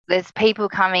there's people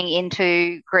coming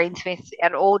into Greensmith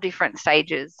at all different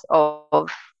stages of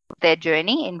their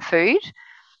journey in food.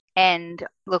 And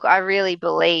look, I really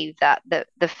believe that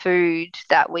the food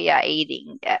that we are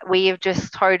eating, we have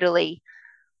just totally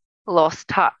lost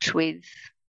touch with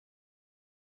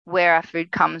where our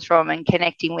food comes from and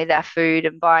connecting with our food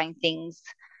and buying things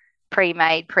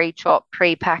pre-made, pre-chopped,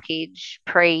 pre-packaged,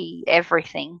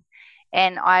 pre-everything.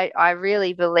 And I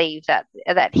really believe that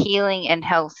healing and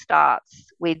health starts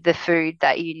with the food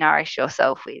that you nourish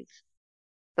yourself with,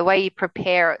 the way you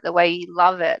prepare it, the way you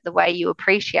love it, the way you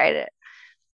appreciate it,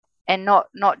 and not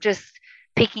just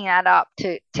picking that up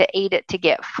to eat it to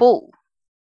get full.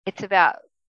 It's about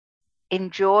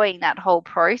enjoying that whole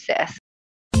process.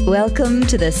 Welcome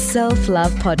to the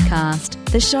Self-Love Podcast,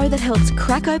 the show that helps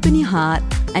crack open your heart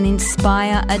and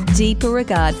inspire a deeper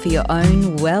regard for your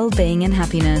own well-being and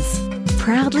happiness.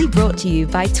 Proudly brought to you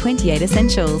by 28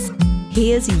 Essentials.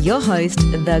 Here's your host,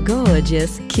 the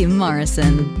gorgeous Kim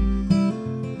Morrison.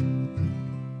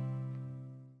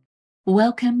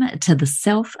 Welcome to the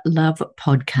Self-Love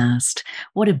Podcast.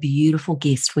 What a beautiful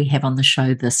guest we have on the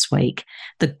show this week,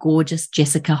 the gorgeous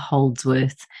Jessica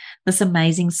Holdsworth. This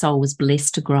amazing soul was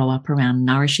blessed to grow up around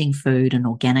nourishing food and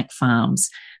organic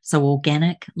farms. So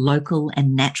organic, local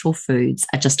and natural foods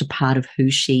are just a part of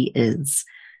who she is.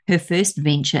 Her first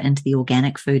venture into the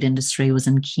organic food industry was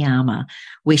in Kiama,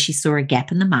 where she saw a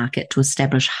gap in the market to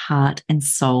establish Heart and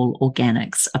Soul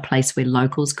Organics, a place where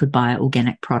locals could buy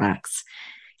organic products.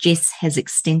 Jess has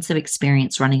extensive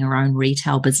experience running her own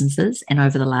retail businesses and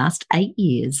over the last 8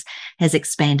 years has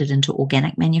expanded into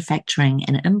organic manufacturing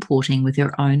and importing with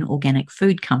her own organic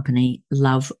food company,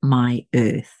 Love My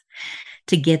Earth.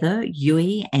 Together,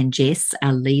 Yui and Jess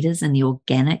are leaders in the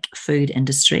organic food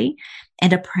industry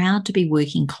and are proud to be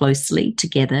working closely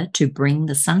together to bring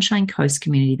the Sunshine Coast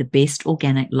community the best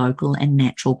organic, local and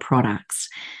natural products.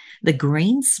 The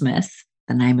Greensmith,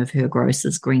 the name of her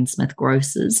grocers, Greensmith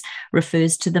Grocers,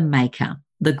 refers to the maker,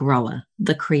 the grower,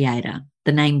 the creator.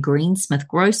 The name Greensmith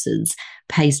Grocers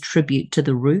pays tribute to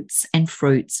the roots and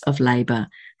fruits of labour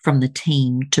from the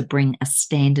team to bring a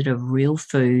standard of real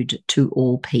food to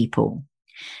all people.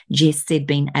 Jess said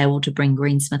being able to bring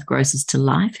Greensmith Grocers to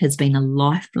life has been a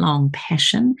lifelong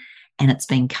passion and it's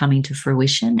been coming to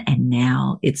fruition and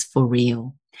now it's for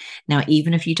real. Now,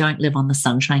 even if you don't live on the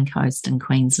Sunshine Coast in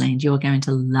Queensland, you're going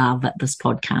to love this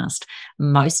podcast.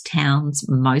 Most towns,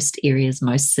 most areas,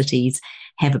 most cities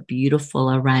have a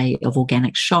beautiful array of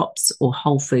organic shops or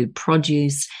whole food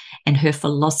produce, and her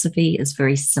philosophy is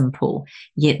very simple,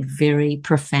 yet very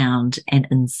profound and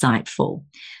insightful.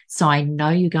 So I know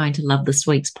you're going to love this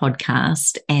week's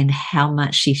podcast and how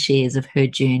much she shares of her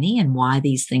journey and why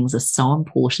these things are so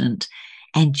important,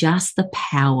 and just the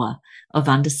power of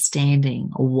understanding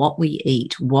what we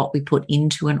eat, what we put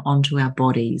into and onto our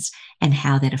bodies, and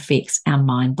how that affects our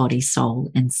mind, body,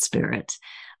 soul, and spirit.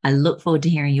 I look forward to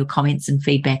hearing your comments and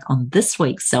feedback on this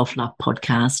week's Self-Love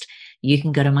Podcast. You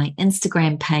can go to my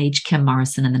Instagram page, Kim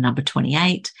Morrison and the number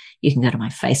 28. You can go to my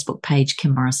Facebook page,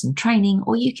 Kim Morrison Training,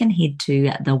 or you can head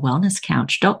to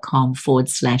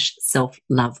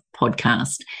thewellnesscouch.com/self-love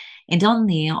podcast. And on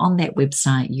there, on that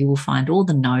website, you will find all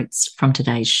the notes from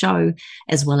today's show,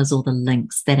 as well as all the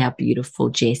links that our beautiful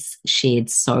Jess shared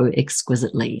so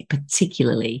exquisitely,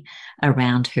 particularly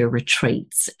around her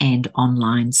retreats and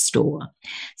online store.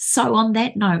 So on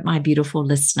that note, my beautiful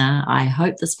listener, I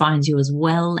hope this finds you as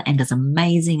well and as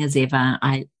amazing as ever.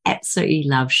 I absolutely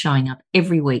love showing up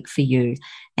every week for you,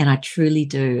 and I truly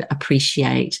do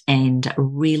appreciate and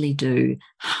really do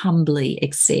humbly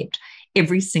accept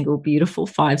every single beautiful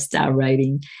 5-star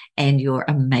rating and your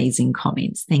amazing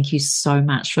comments. Thank you so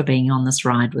much for being on this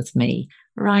ride with me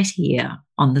right here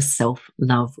on the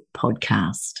Self-Love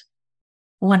Podcast.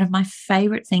 One of my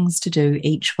favorite things to do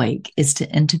each week is to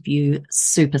interview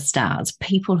superstars,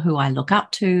 people who I look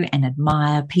up to and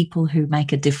admire, people who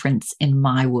make a difference in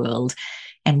my world.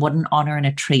 And what an honor and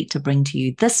a treat to bring to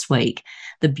you this week,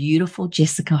 the beautiful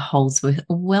Jessica Holdsworth.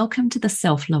 Welcome to the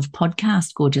Self-Love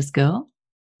Podcast, gorgeous girl.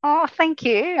 Oh, thank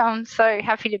you. I'm so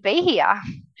happy to be here.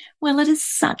 Well, it is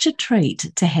such a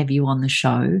treat to have you on the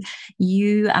show.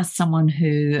 You are someone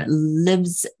who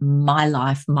lives my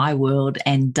life, my world,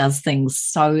 and does things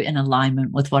so in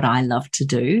alignment with what I love to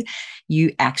do.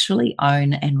 You actually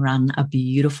own and run a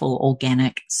beautiful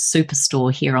organic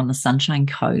superstore here on the Sunshine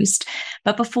Coast.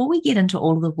 But before we get into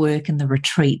all the work and the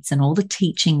retreats and all the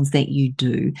teachings that you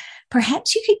do,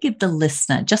 perhaps you could give the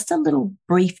listener just a little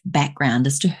brief background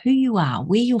as to who you are,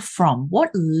 where you're from, what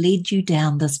led you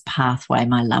down this pathway,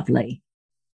 my lovely.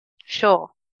 Sure.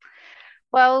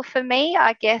 Well, for me,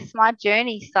 I guess my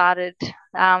journey started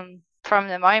from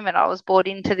the moment I was brought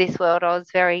into this world, I was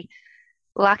very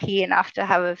lucky enough to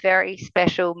have a very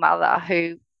special mother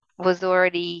who was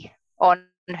already on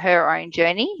her own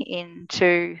journey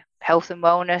into health and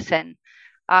wellness and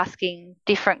asking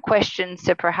different questions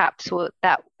to perhaps what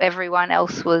that everyone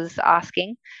else was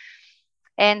asking.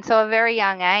 And so at a very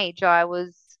young age, I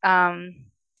was,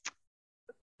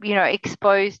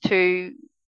 exposed to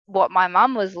what my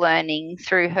mum was learning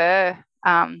through her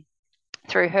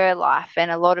life,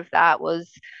 and a lot of that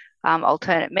was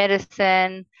alternate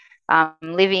medicine,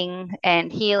 living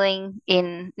and healing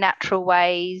in natural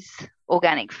ways,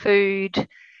 organic food.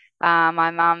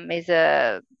 My mum is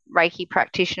a Reiki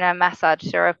practitioner,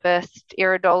 massage therapist,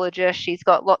 iridologist. She's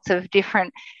got lots of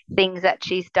different things that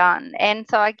she's done, and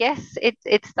so I guess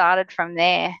it started from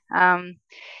there, and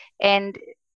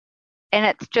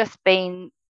it's just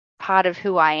been part of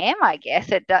who I am. I guess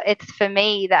it's for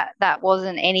me that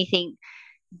wasn't anything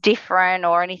different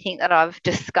or anything that I've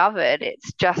discovered.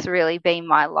 It's just really been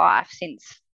my life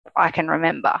since I can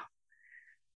remember.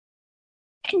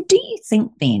 And do you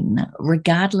think then,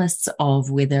 regardless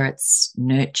of whether it's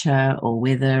nurture or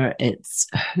whether it's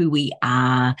who we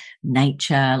are,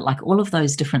 nature, like all of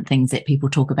those different things that people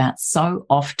talk about so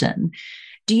often,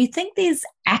 do you think there's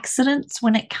accidents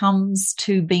when it comes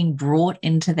to being brought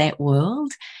into that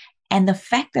world? And the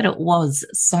fact that it was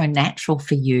so natural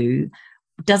for you,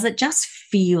 does it just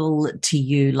feel to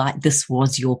you like this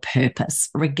was your purpose,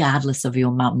 regardless of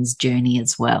your mum's journey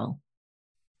as well?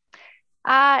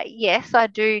 Yes, I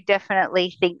do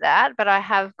definitely think that, but I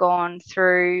have gone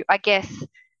through, I guess,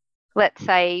 let's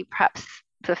say perhaps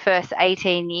the first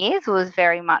 18 years was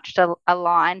very much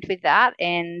aligned with that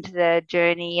and the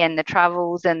journey and the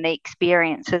travels and the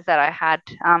experiences that I had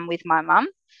with my mum.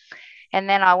 And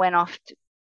then I went off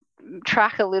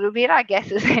track a little bit, I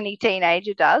guess, as any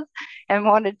teenager does, and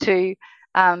wanted to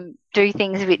do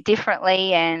things a bit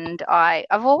differently. And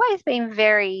I've always been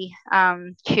very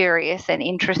curious and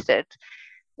interested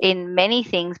in many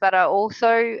things, but I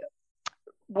also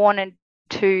wanted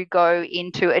to go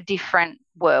into a different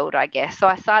world, I guess. So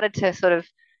I started to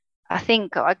I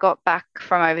think I got back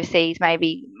from overseas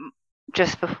maybe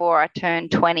just before I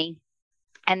turned 20.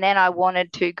 And then I wanted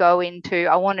a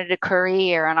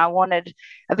career and I wanted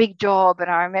a big job. And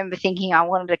I remember thinking I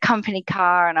wanted a company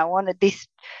car and I wanted this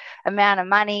amount of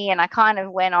money. And I kind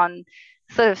of went on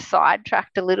sort of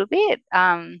sidetracked a little bit.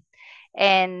 And,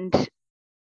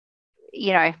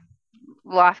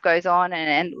 life goes on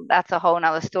and that's a whole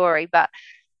nother story. But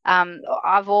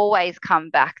I've always come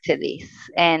back to this,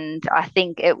 and I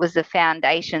think it was the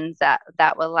foundations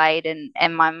that were laid,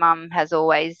 and my mum has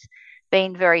always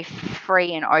been very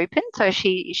free and open. So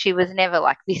she was never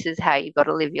like, this is how you've got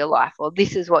to live your life or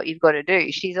this is what you've got to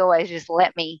do. She's always just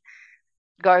let me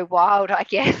go wild, I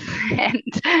guess,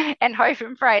 and hope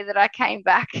and pray that I came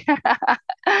back.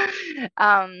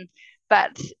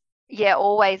 But yeah,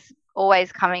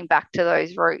 always coming back to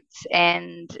those roots,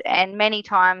 and many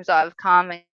times I've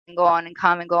come and gone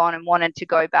and wanted to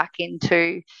go back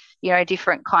into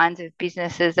different kinds of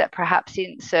businesses that perhaps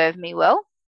didn't serve me well,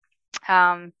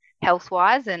 health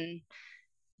wise and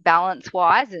balance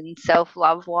wise and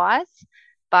self-love wise.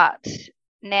 But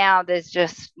now there's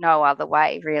just no other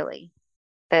way, really.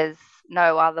 There's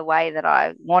no other way that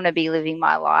I want to be living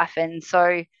my life, and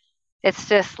so it's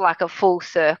just like a full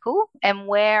circle. And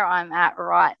where I'm at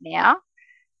right now,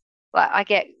 like I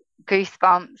get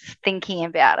goosebumps thinking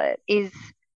about it,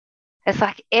 it's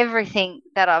like everything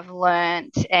that I've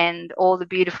learned and all the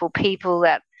beautiful people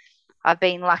that I've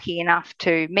been lucky enough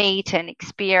to meet and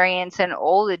experience and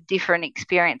all the different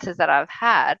experiences that I've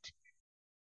had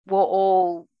were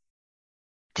all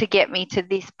to get me to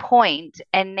this point.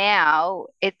 And now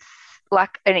it's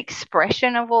like an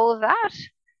expression of all of that.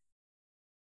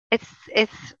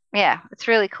 It's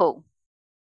really cool.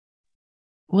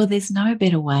 Well, there's no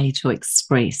better way to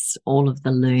express all of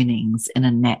the learnings in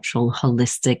a natural,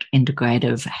 holistic,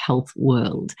 integrative health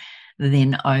world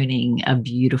than owning a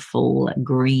beautiful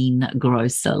green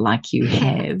grocer like you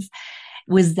have.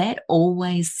 Was that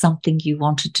always something you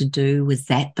wanted to do? Was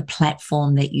that the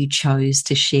platform that you chose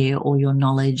to share all your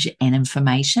knowledge and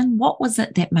information? What was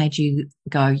it that made you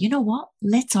go, you know what,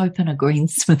 let's open a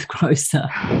Greensmith grocer?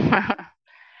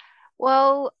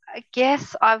 Well, I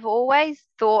guess I've always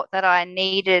thought that I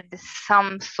needed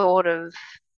some sort of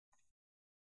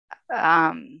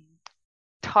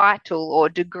title or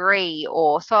degree,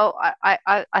 or so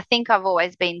I think I've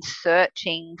always been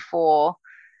searching for,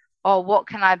 what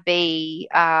can I be?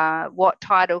 What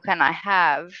title can I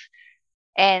have?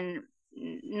 And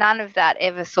none of that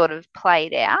ever sort of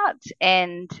played out.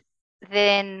 And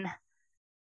then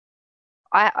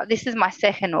this is my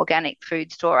second organic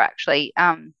food store actually.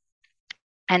 And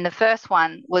the first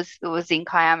one was in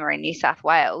Kiama in New South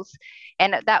Wales.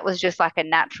 And that was just like a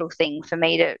natural thing for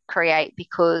me to create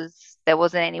because there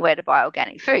wasn't anywhere to buy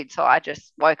organic food. So I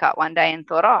just woke up one day and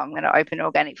thought, oh, I'm going to open an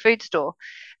organic food store.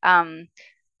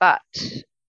 But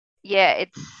yeah,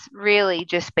 it's really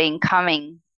just been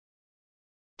coming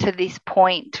to this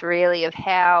point really of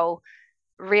how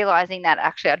realizing that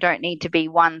actually I don't need to be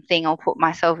one thing or put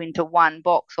myself into one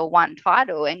box or one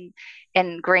title. And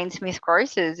Greensmith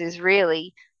Grocers is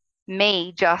really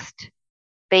me just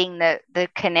being the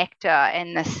connector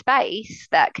and the space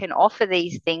that can offer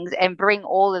these things and bring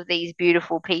all of these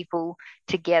beautiful people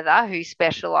together who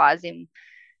specialize in,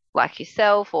 like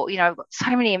yourself, or, so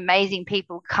many amazing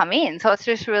people come in. So it's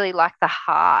just really like the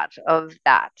heart of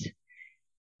that.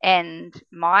 And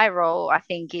my role, I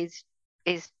think, is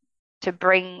to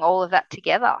bring all of that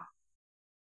together.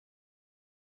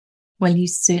 Well, you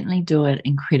certainly do it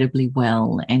incredibly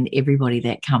well. And everybody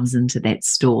that comes into that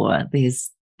store, there's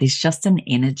just an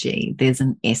energy, there's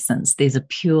an essence, there's a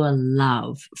pure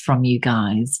love from you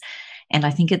guys. And I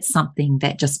think it's something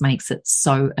that just makes it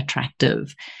so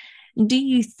attractive. Do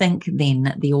you think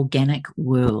then the organic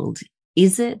world,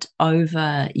 is it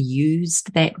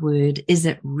overused, that word? Is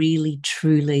it really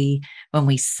truly, when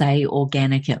we say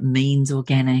organic, it means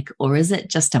organic? Or is it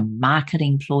just a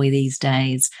marketing ploy these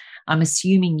days? I'm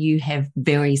assuming you have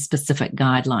very specific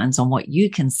guidelines on what you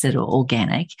consider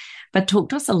organic, but talk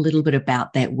to us a little bit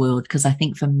about that world, because I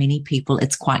think for many people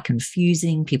it's quite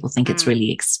confusing. People think it's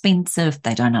really expensive.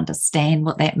 They don't understand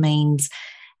what that means.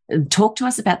 Talk to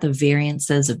us about the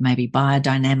variances of maybe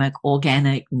biodynamic,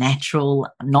 organic, natural,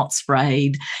 not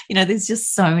sprayed. There's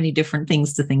just so many different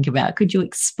things to think about. Could you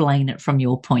explain it from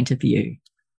your point of view?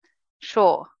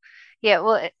 Sure. Yeah,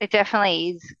 well, it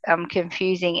definitely is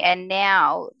confusing. And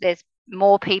now there's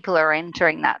more people are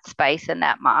entering that space and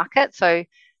that market. So,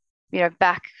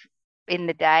 back in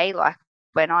the day, like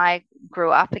when I grew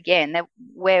up again,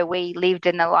 where we lived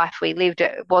in the life we lived,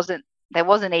 there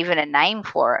wasn't even a name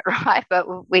for it, right? But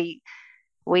we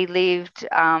lived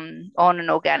on an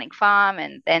organic farm,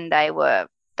 and then that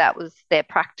was their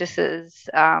practices.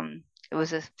 It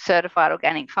was a certified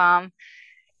organic farm.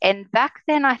 And back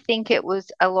then, I think it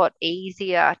was a lot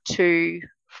easier to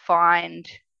find,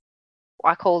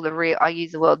 I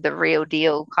use the word the real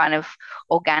deal kind of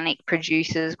organic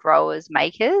producers, growers,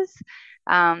 makers.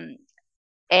 And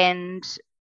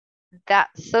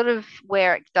that's sort of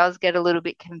where it does get a little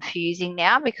bit confusing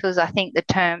now, because I think the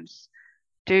terms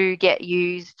do get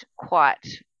used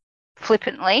quite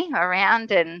flippantly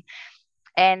around. And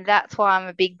that's why I'm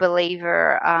a big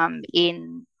believer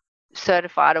in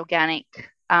certified organic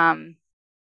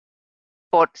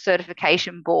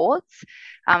certification boards.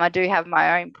 I do have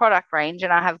my own product range,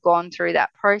 and I have gone through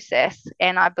that process,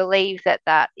 and I believe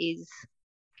that is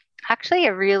actually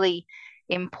a really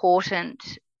important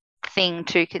thing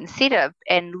to consider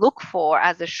and look for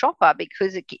as a shopper,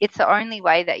 because it's the only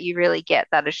way that you really get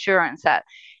that assurance that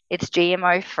it's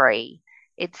GMO free,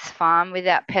 it's farmed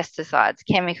without pesticides,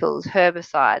 chemicals,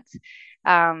 herbicides.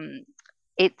 And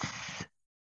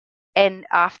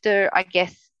after, I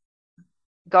guess,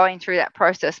 going through that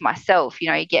process myself,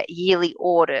 you get yearly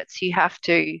audits, you have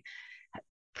to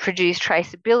produce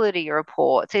traceability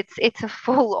reports. It's a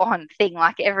full-on thing.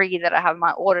 Like every year that I have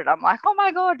my audit, I'm like, oh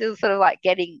my God, it's sort of like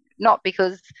getting, not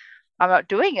because I'm not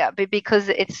doing it, but because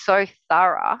it's so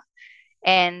thorough.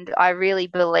 And I really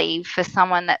believe for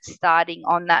someone that's starting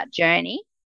on that journey,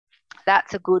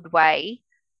 that's a good way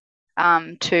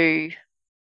to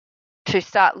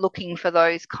start looking for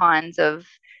those kinds of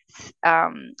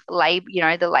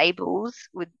the labels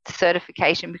with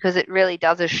certification, because it really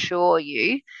does assure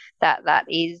you that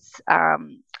is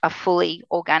a fully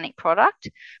organic product.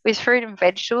 With fruit and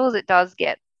vegetables, it does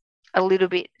get a little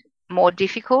bit more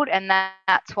difficult, and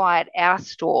that's why at our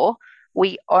store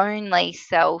we only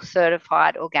sell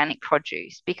certified organic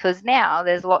produce, because now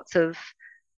there's lots of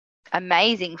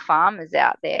amazing farmers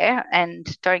out there,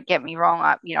 and don't get me wrong,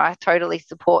 I totally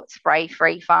support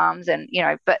spray-free farms, and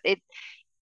but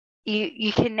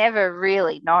you can never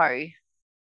really know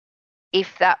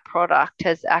if that product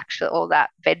has actually, or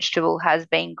that vegetable has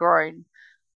been grown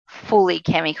fully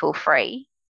chemical free,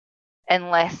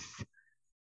 unless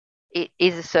it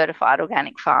is a certified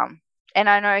organic farm. And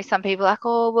I know some people are like,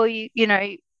 oh well,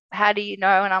 how do you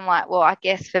know? And I'm like, well, I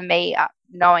guess for me,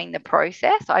 knowing the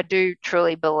process, I do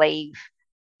truly believe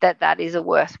that is a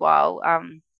worthwhile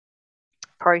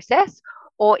process.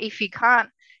 Or if you can't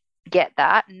get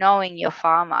that, knowing your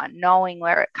farmer, knowing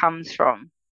where it comes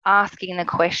from, asking the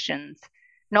questions,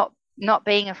 not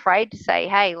being afraid to say,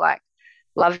 hey, like,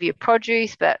 love your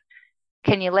produce, but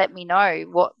can you let me know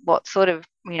what sort of,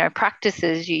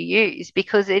 practices you use?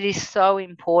 Because it is so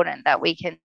important that we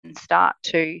can start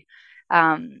to,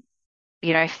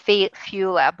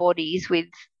 fuel our bodies with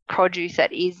produce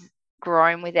that is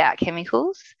grown without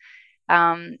chemicals.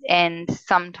 And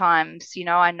sometimes,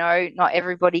 I know not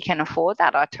everybody can afford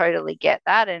that. I totally get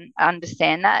that and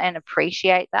understand that and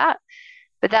appreciate that.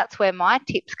 But that's where my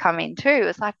tips come in too.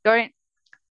 It's like,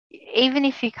 even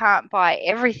if you can't buy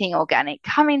everything organic,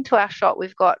 come into our shop.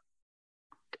 We've got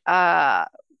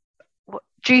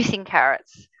juicing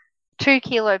carrots, 2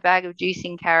 kilo bag of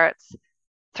juicing carrots,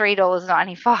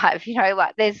 $3.95.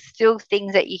 Like there's still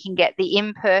things that you can get. The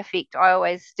imperfect, I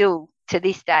always still to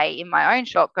this day in my own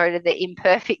shop go to the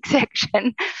imperfect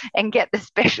section and get the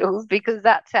specials, because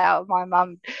that's how my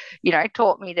mum,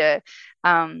 taught me to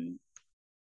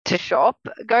shop.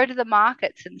 Go to the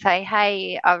markets and say,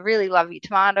 hey, I really love your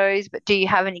tomatoes, but do you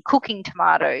have any cooking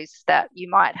tomatoes that you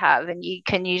might have? And you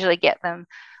can usually get them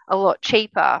a lot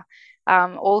cheaper.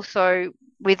 Also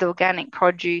with organic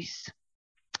produce,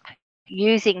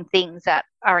 using things that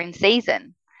are in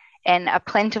season and are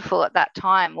plentiful at that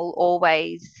time will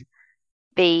always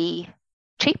be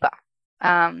cheaper.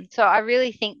 So I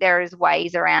really think there is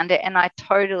ways around it, and I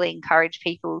totally encourage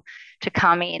people to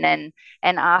come in and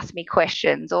ask me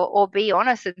questions or be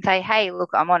honest and say, hey,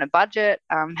 look, I'm on a budget.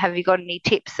 Have you got any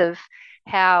tips of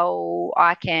how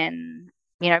I can,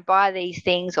 buy these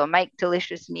things or make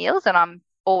delicious meals? And I'm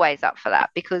always up for that,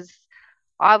 because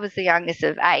I was the youngest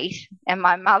of 8 and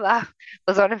my mother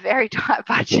was on a very tight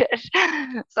budget.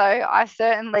 So I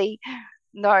certainly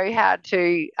know how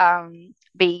to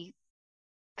be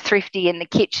thrifty in the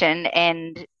kitchen,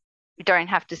 and you don't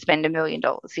have to spend $1 million,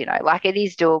 like it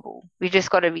is doable. We just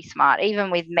got to be smart.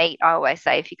 Even with meat, I always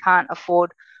say, if you can't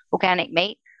afford organic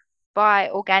meat, buy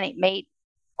organic meat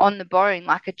on the bone,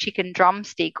 like a chicken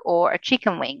drumstick or a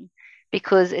chicken wing,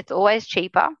 because it's always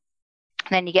cheaper. And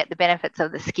then you get the benefits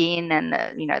of the skin and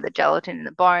the gelatin in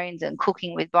the bones, and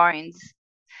cooking with bones.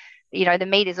 The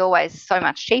meat is always so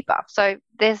much cheaper. So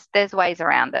there's ways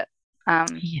around it.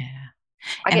 Yeah.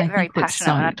 I get very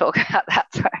passionate when I talk about that.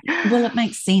 So. Well, it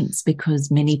makes sense, because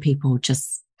many people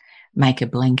just make a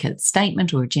blanket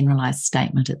statement or a generalized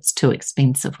statement, it's too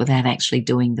expensive, without actually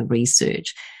doing the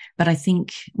research. But I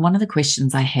think one of the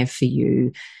questions I have for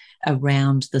you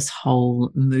around this whole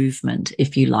movement,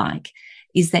 if you like,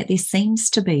 is that there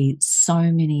seems to be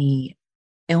so many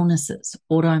illnesses,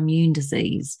 autoimmune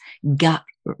disease,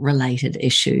 gut-related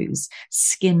issues,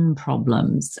 skin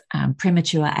problems,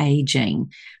 premature aging,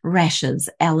 rashes,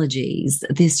 allergies.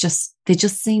 There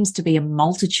just seems to be a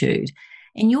multitude.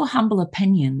 In your humble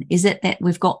opinion, is it that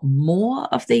we've got more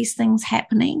of these things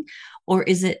happening, or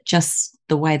is it just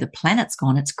the way the planet's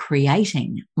gone, it's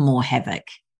creating more havoc?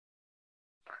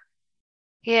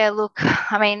 Yeah, look,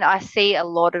 I mean, I see a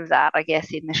lot of that, I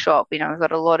guess, in the shop. We've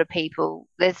got a lot of people.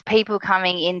 There's people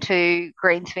coming into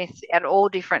Greensmith at all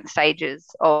different stages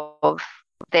of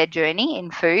their journey in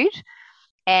food.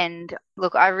 And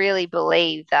look, I really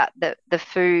believe that the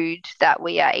food that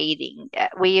we are eating,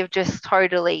 we have just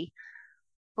totally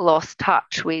lost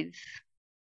touch with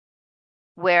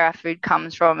where our food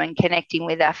comes from, and connecting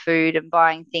with our food and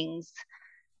buying things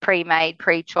pre-made,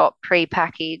 pre-chopped,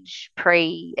 pre-packaged,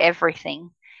 pre-everything.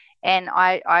 And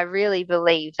I really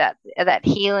believe that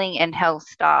healing and health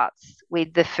starts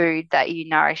with the food that you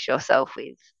nourish yourself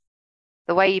with,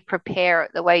 the way you prepare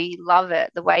it, the way you love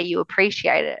it, the way you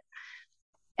appreciate it,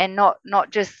 and not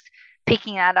just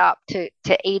picking that up to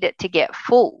eat it to get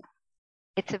full.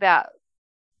 It's about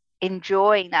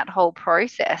enjoying that whole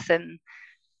process.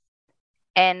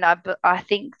 And I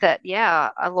think that,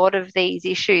 a lot of these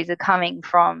issues are coming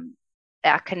from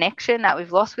our connection that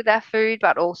we've lost with our food,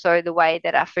 but also the way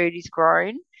that our food is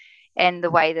grown and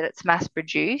the way that it's mass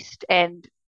produced. And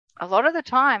a lot of the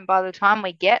time, by the time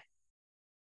we get,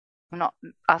 not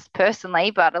us personally,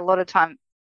 but a lot of time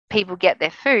people get their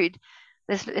food,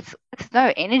 it's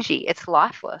no energy. It's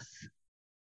lifeless.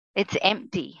 It's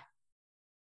empty.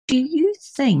 Do you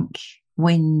think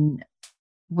when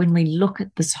we look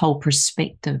at this whole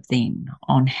perspective then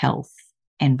on health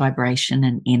and vibration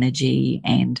and energy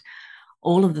and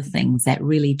all of the things that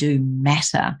really do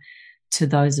matter to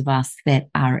those of us that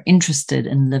are interested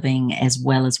in living as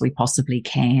well as we possibly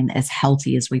can, as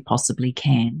healthy as we possibly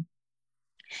can,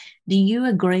 do you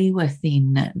agree with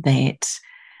then that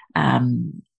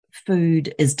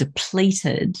food is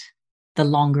depleted the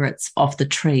longer it's off the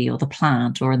tree or the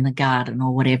plant or in the garden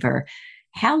or whatever?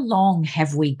 How long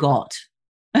have we got?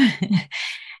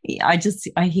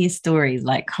 I hear stories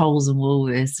like Coles and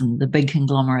Woolworths and the big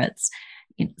conglomerates.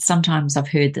 Sometimes I've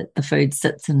heard that the food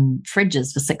sits in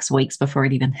fridges for 6 weeks before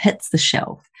it even hits the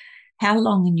shelf. How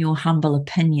long, in your humble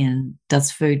opinion,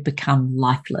 does food become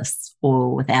lifeless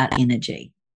or without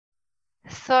energy?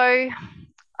 So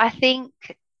I think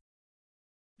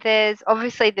there's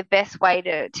obviously the best way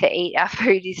to eat our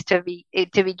food is to be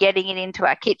getting it into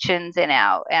our kitchens and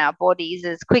our bodies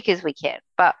as quick as we can.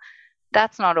 But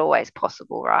that's not always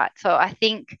possible, right? So I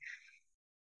think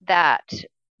that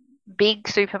big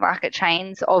supermarket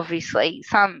chains, obviously,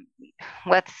 some,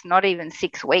 let's not even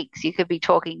 6 weeks, you could be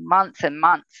talking months and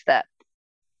months that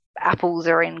apples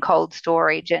are in cold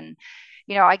storage. And,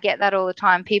 I get that all the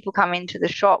time. People come into the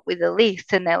shop with a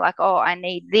list and they're like, oh, I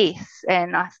need this.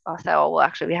 And I say, oh, well,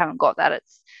 actually, we haven't got that.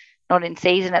 It's not in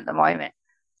season at the moment.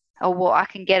 Oh, well, I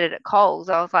can get it at Coles.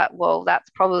 I was like, well, that's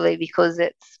probably because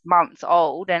it's months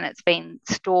old and it's been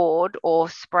stored or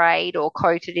sprayed or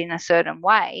coated in a certain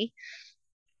way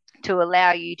to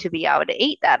allow you to be able to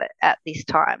eat that at this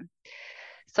time.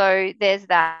 So there's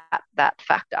that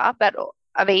factor. But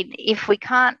I mean, if we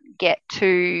can't get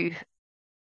to,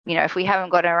 if we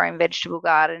haven't got our own vegetable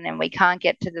garden and we can't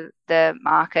get to the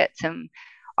markets, and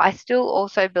I still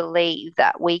also believe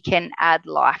that we can add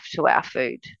life to our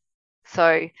food.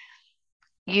 So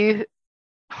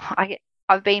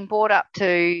I've been brought up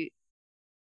to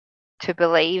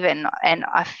believe, and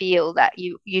I feel that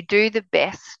you do the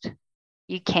best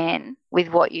you can with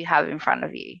what you have in front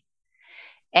of you.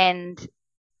 And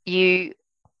you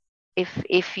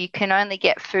if you can only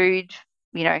get food,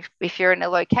 if you're in a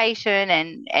location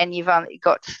and you've only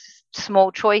got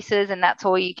small choices and that's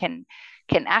all you can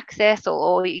access or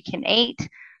all you can eat,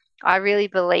 I really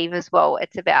believe as well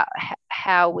it's about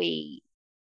how we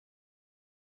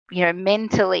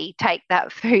mentally take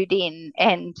that food in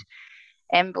and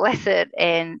bless it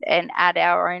and add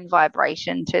our own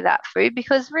vibration to that food,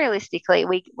 because realistically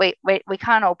we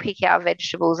can't all pick our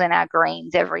vegetables and our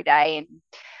greens every day and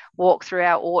walk through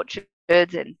our orchards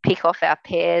and pick off our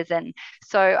pears. And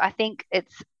so I think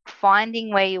it's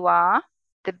finding where you are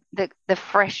the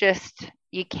freshest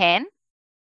you can,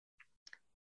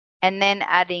 and then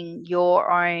adding your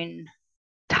own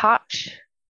touch,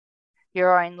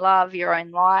 your own love, your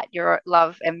own light, your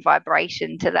love and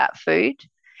vibration to that food.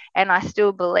 And I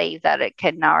still believe that it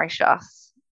can nourish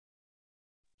us.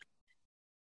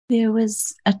 There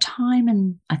was a time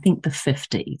in, I think, the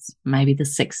 50s, maybe the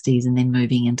 60s, and then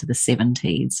moving into the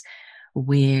 70s,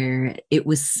 where it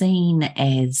was seen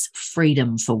as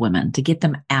freedom for women to get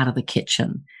them out of the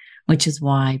kitchen, which is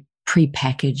why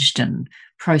prepackaged and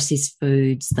processed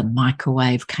foods, the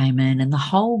microwave came in, and the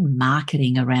whole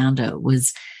marketing around it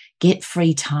was get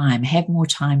free time, have more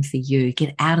time for you,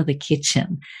 get out of the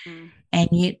kitchen. And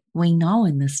yet we know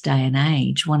in this day and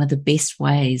age, one of the best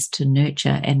ways to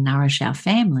nurture and nourish our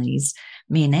families,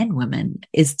 men and women,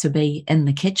 is to be in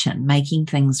the kitchen, making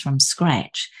things from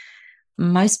scratch.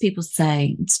 Most people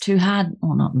say it's too hard,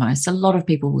 or not most, a lot of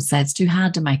people will say it's too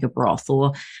hard to make a broth,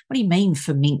 or what do you mean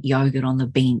ferment yogurt on the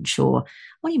bench, or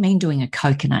what do you mean doing a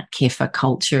coconut kefir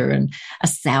culture and a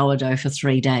sourdough for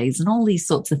 3 days and all these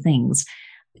sorts of things.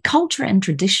 Culture and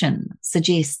tradition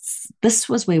suggests this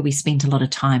was where we spent a lot of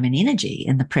time and energy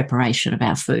in the preparation of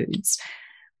our foods.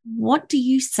 What do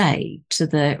you say to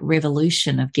the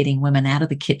revolution of getting women out of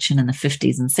the kitchen in the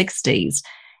 50s and 60s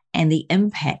and the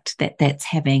impact that that's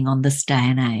having on this day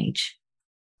and age?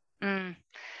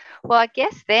 Well, I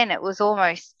guess then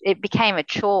it became a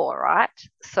chore, right?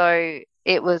 So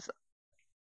it was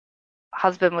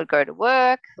husband would go to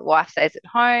work, the wife stays at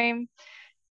home,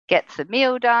 gets the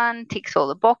meal done, ticks all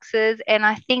the boxes. And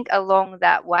I think along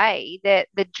that way that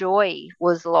the joy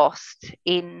was lost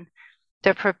in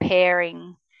the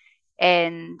preparing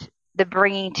and the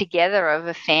bringing together of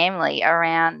a family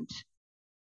around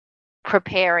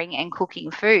preparing and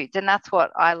cooking foods. And that's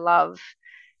what I love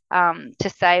to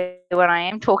say when I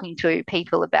am talking to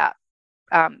people about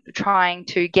trying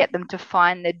to get them to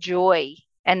find the joy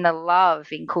and the love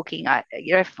in cooking.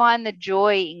 Find the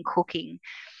joy in cooking.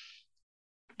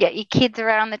 Get your kids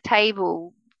around the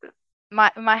table.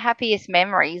 My happiest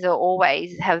memories are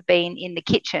always have been in the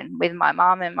kitchen with my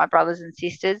mum and my brothers and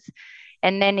sisters.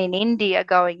 And then in India,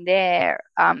 going there,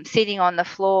 sitting on the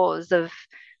floors of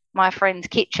my friends'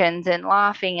 kitchens and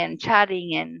laughing and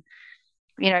chatting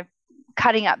and,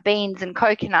 cutting up beans and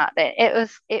coconut.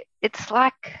 It's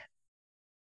like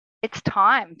it's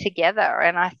time together.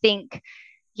 And I think,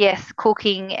 yes,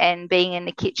 cooking and being in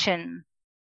the kitchen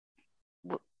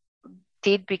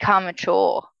did become a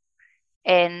chore,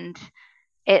 and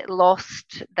it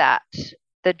lost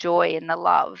the joy and the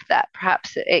love that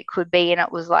perhaps it could be. And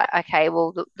it was like, okay,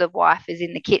 well, the wife is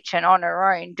in the kitchen on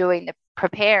her own doing the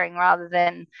preparing rather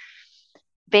than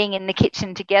being in the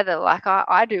kitchen together. Like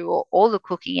I do all the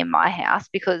cooking in my house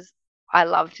because I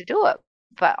love to do it,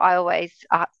 but I always,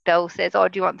 Belle says, oh,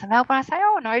 do you want some help? And I say,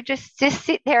 oh, no, just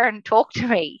sit there and talk to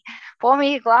me. Pour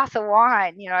me a glass of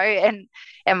wine,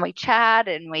 and we chat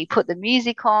and we put the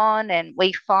music on and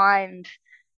we find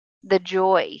the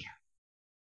joy.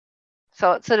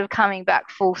 So it's sort of coming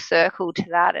back full circle to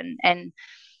that, and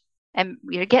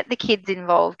get the kids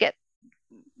involved,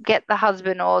 get the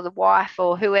husband or the wife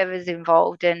or whoever's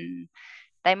involved, and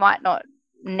they might not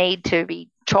need to be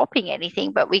chopping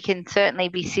anything, but we can certainly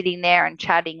be sitting there and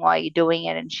chatting while you're doing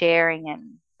it and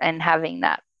sharing and having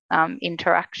that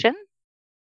interaction.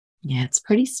 Yeah, it's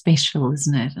pretty special,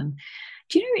 isn't it? And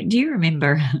do you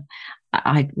remember,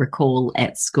 I recall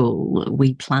at school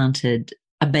we planted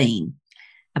a bean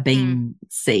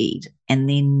seed, and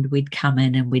then we'd come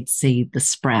in and we'd see the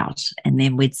sprout, and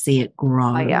then we'd see it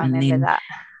grow. Oh, yeah, I remember that.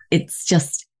 It's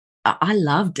just, I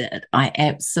loved it. I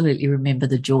absolutely remember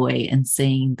the joy in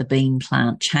seeing the bean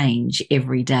plant change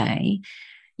every day.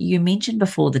 You mentioned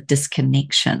before the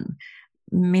disconnection.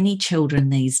 Many children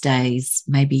these days,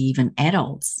 maybe even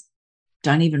adults,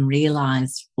 don't even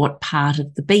realize what part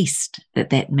of the beast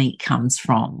that meat comes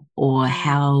from, or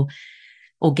how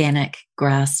organic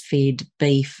grass-fed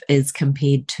beef is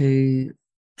compared to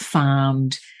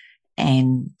farmed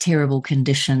and terrible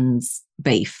conditions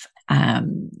beef.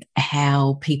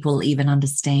 How people even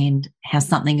understand how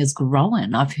something is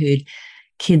grown. I've heard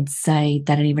kids say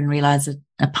they don't even realize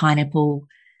a pineapple,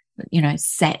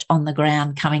 sat on the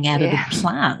ground coming out of the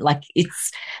plant. Like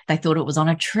they thought it was on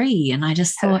a tree. And I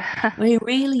just thought we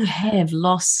really have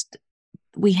lost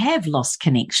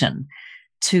connection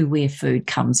to where food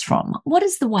comes from. What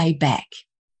is the way back?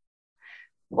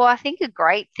 Well, I think a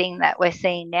great thing that we're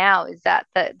seeing now is that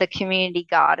the community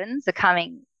gardens are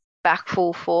coming back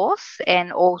full force,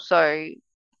 and also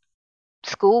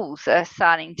schools are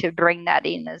starting to bring that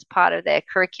in as part of their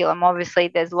curriculum. Obviously,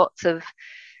 there's lots of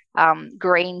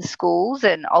green schools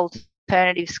and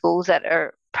alternative schools that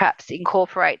are perhaps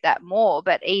incorporate that more,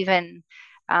 but even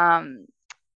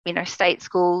state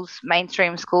schools,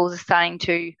 mainstream schools are starting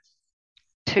to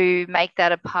make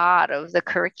that a part of the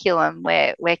curriculum,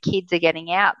 where kids are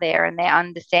getting out there and they're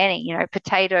understanding,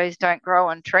 potatoes don't grow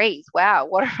on trees. Wow,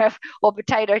 or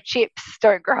potato chips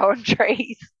don't grow on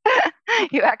trees.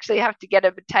 You actually have to get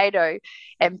a potato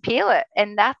and peel it.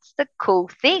 And that's the cool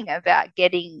thing about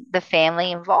getting the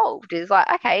family involved, is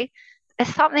like, okay,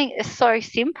 there's something as so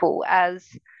simple as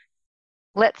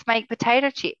let's make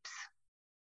potato chips.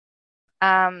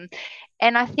 And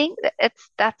I think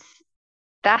that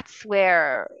that's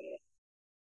where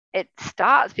it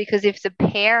starts, because if the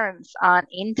parents aren't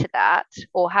into that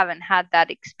or haven't had that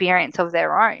experience of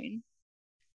their own,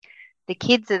 the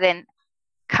kids are then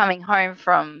coming home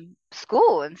from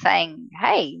school and saying,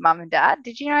 hey, mum and dad,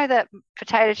 did you know that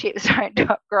potato chips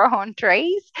don't grow on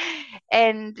trees?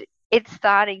 And it's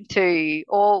starting to,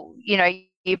 or,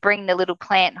 you bring the little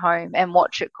plant home and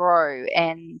watch it grow.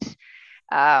 And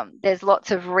there's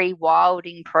lots of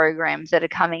rewilding programs that are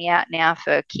coming out now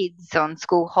for kids on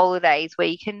school holidays, where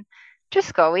you can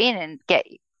just go in and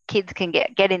kids can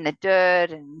get in the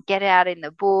dirt and get out in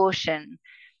the bush and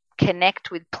connect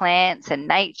with plants and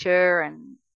nature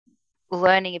and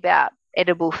learning about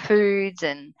edible foods.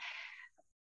 And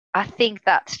I think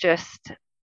that's just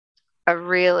a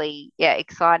really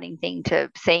exciting thing to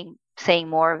seeing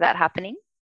more of that happening.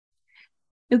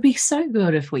 It would be so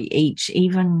good if we each,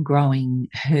 even growing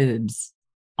herbs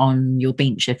on your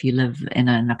bench if you live in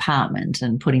an apartment,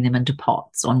 and putting them into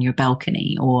pots on your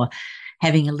balcony, or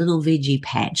having a little veggie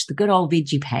patch, the good old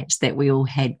veggie patch that we all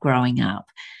had growing up.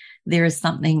 There is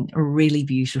something really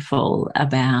beautiful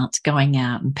about going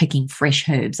out and picking fresh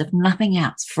herbs. If nothing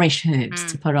else, fresh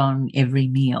herbs to put on every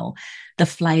meal. The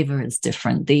flavour is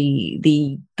different.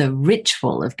 The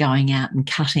ritual of going out and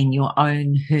cutting your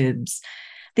own herbs.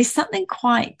 There's something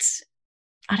quite,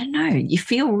 I don't know, you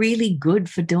feel really good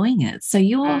for doing it. So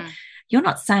you're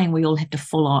not saying we all have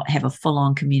to have a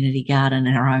full-on community garden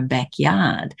in our own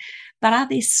backyard, but are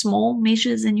there small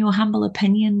measures, in your humble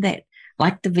opinion, that,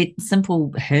 like the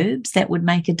simple herbs, that would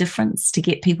make a difference to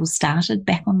get people started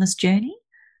back on this journey?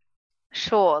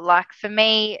 Sure. Like for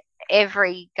me,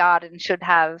 every garden should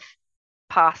have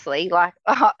parsley. Like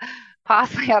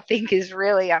parsley, I think, is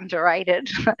really underrated.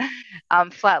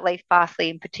 Flat leaf parsley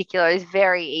in particular is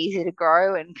very easy to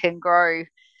grow and can grow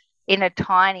in a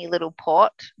tiny little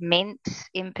pot. Mint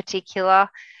in particular,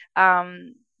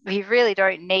 you really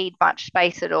don't need much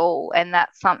space at all, and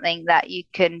that's something that you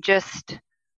can just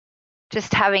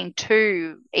having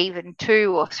two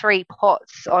or three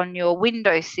pots on your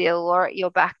windowsill or at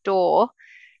your back door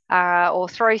or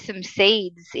throw some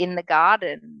seeds in the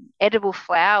garden, edible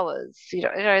flowers.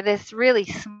 There's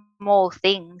really small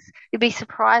things. You'd be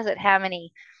surprised at how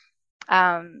many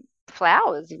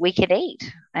flowers we can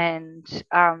eat, and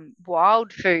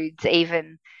wild foods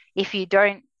even. If you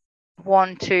don't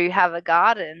want to have a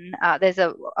garden, there's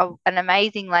an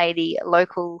amazing lady,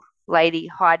 local lady,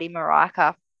 Heidi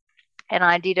Marika, and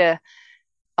I did a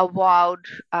wild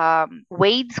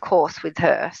weeds course with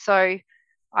her. So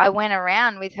I went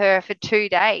around with her for 2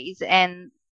 days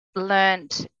and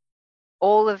learnt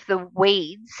all of the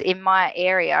weeds in my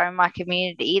area, in my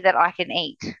community, that I can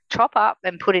eat, chop up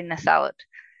and put in a salad.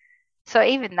 So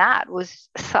even that was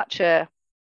such a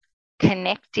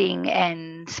connecting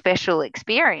and special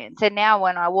experience. And now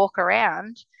when I walk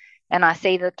around and I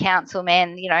see the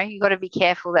councilmen, you've got to be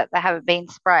careful that they haven't been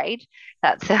sprayed.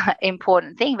 That's an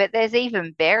important thing. But there's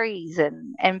even berries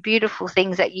and beautiful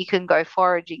things that you can go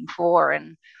foraging for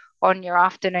and on your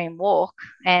afternoon walk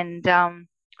and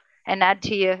add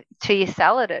to your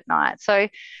salad at night. So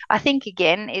I think,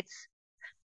 again, it's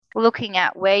looking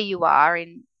at where you are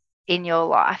in your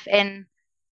life and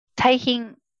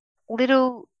taking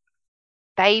little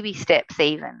baby steps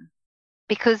even,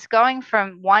 because going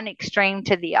from one extreme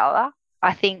to the other,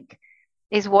 I think,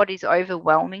 is what is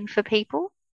overwhelming for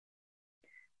people.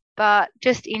 But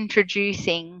just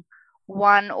introducing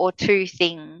 1 or 2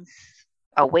 things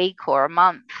a week or a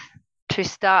month to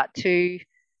start to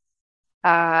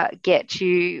get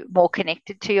you more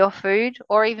connected to your food,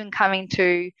 or even coming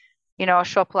to, a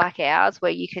shop like ours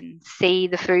where you can see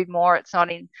the food more. It's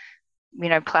not in,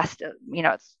 plastic,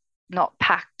 it's not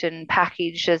packed and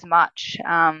packaged as much.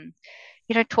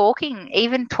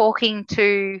 Talking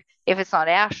to, if it's not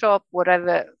our shop,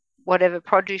 whatever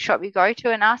produce shop you go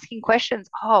to, and asking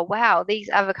questions. Oh, wow, these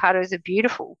avocados are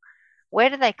beautiful. Where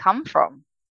do they come from?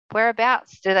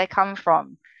 Whereabouts do they come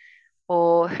from?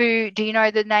 Or do you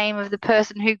know the name of the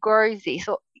person who grows this?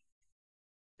 Or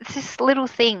it's just little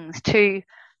things to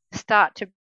start to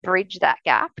bridge that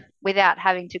gap without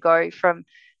having to go from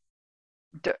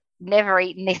never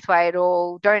eaten this way at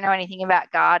all, don't know anything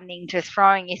about gardening, to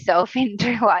throwing yourself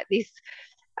into like this.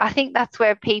 I think that's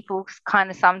where people kind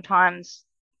of sometimes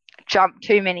jump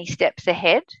too many steps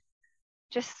ahead.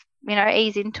 Just,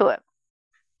 ease into it.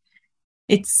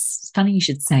 It's funny you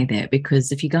should say that,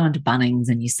 because if you go into Bunnings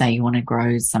and you say you want to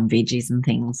grow some veggies and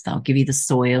things, they'll give you the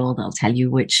soil, they'll tell you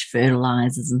which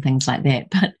fertilizers and things like that.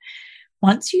 But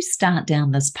once you start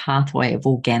down this pathway of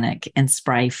organic and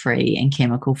spray-free and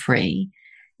chemical-free,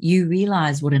 you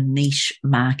realize what a niche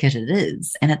market it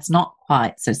is. And it's not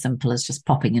quite so simple as just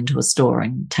popping into a store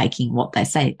and taking what they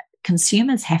say.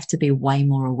 Consumers have to be way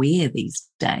more aware these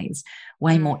days,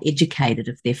 way more educated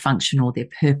if their function or their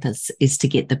purpose is to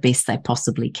get the best they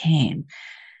possibly can.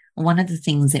 One of the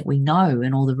things that we know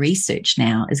in all the research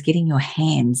now is getting your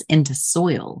hands into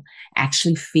soil,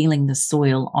 actually feeling the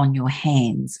soil on your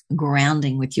hands,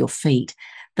 grounding with your feet.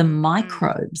 The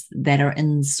microbes that are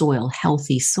in soil,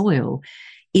 healthy soil,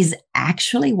 is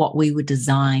actually what we were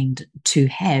designed to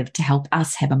have to help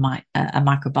us have a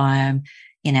microbiome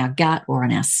in our gut or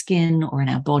in our skin or in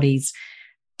our bodies,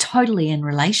 totally in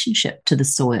relationship to the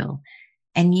soil.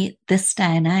 And yet this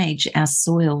day and age, our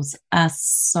soils are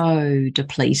so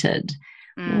depleted.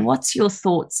 What's your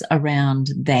thoughts around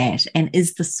that? And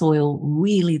is the soil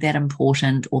really that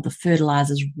important, or the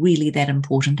fertilizers really that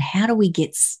important? How do we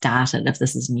get started if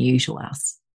this is new to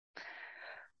us?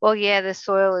 Well, yeah, the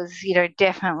soil is,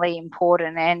 definitely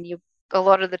important. And a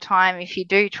lot of the time, if you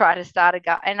do try to start a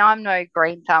garden, and I'm no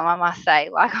green thumb, I must say,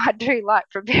 like, I do like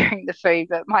preparing the food,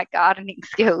 but my gardening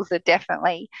skills are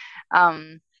definitely,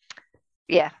 not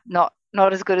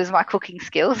as good as my cooking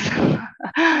skills.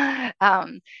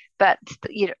 But,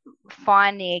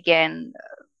 finding, again,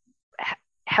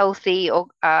 healthy or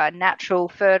natural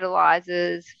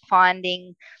fertilizers,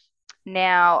 finding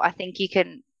now, I think you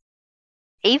can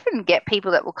even get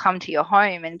people that will come to your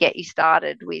home and get you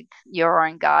started with your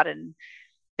own garden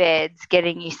beds,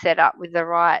 getting you set up with the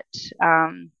right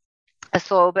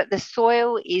soil. But the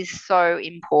soil is so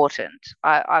important.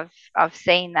 I've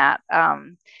seen that,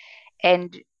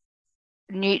 and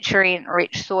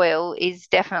nutrient-rich soil is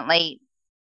definitely,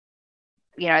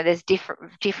 there's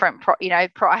different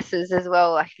prices as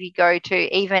well. Like if you go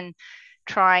to even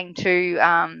trying to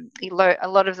a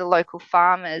lot of the local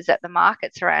farmers at the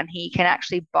markets around here can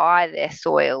actually buy their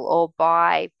soil or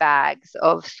buy bags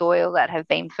of soil that have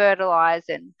been fertilized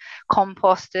and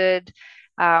composted.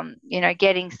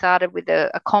 Getting started with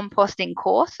a composting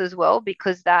course as well,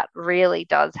 because that really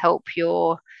does help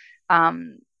your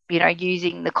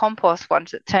using the compost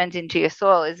once it turns into your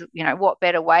soil is, what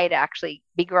better way to actually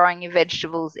be growing your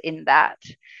vegetables in that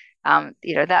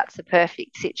that's the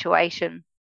perfect situation.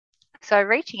 So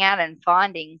reaching out and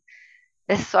finding,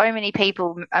 there's so many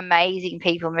people, amazing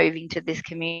people moving to this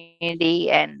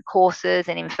community, and courses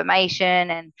and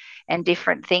information and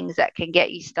different things that can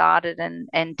get you started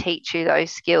and teach you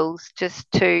those skills just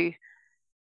to,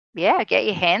 get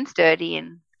your hands dirty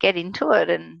and get into it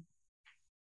and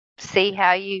see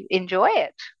how you enjoy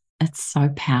it. It's so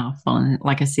powerful. And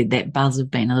like I said, that buzz of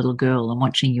being a little girl and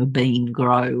watching your bean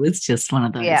grow is just one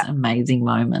of those amazing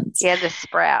moments. Yeah, the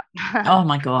sprout. Oh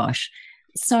my gosh.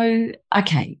 So,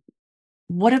 okay.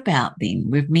 What about then?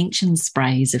 We've mentioned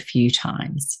sprays a few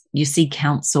times. You see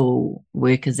council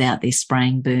workers out there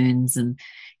spraying burns and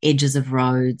edges of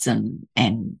roads and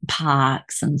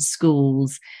parks and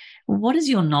schools. What is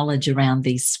your knowledge around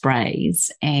these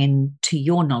sprays? And to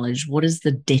your knowledge, what is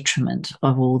the detriment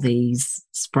of all these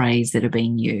sprays that are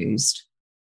being used?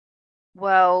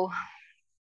 Well,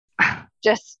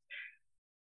 just,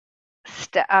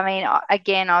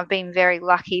 again, I've been very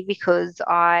lucky because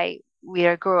I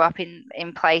grew up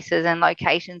in places and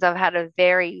locations. I've had a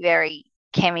very, very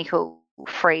chemical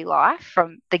free life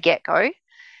from the get-go,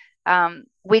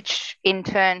 which in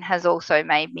turn has also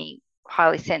made me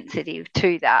highly sensitive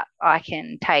to that. I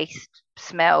can taste,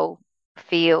 smell,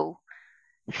 feel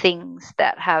things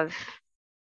that have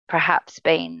perhaps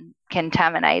been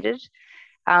contaminated.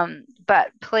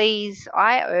 But please,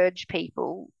 I urge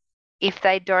people, if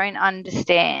they don't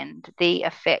understand the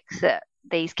effects that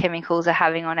these chemicals are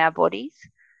having on our bodies,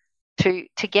 to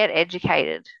get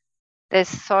educated. There's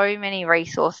so many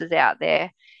resources out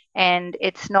there, and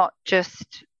it's not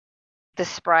just the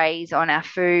sprays on our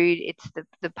food, it's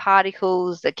the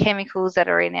particles, the chemicals that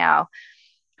are in our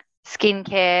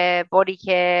skincare, body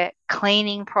care,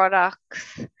 cleaning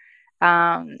products,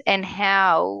 and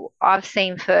how I've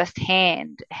seen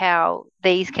firsthand how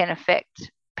these can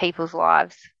affect people's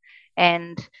lives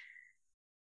and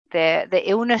the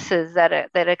illnesses that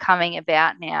are coming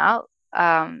about now.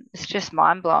 It's just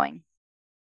mind blowing,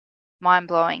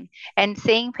 and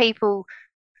seeing people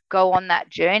go on that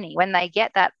journey when they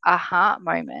get that aha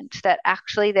moment that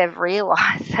actually they've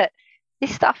realized that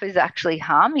this stuff is actually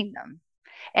harming them.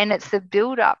 And it's the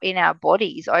build up in our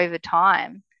bodies over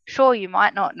time. Sure, you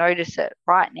might not notice it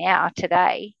right now,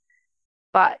 today,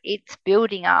 but it's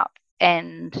building up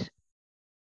and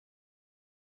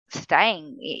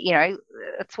staying.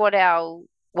 It's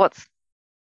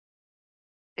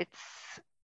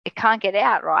it can't get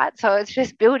out, right? So it's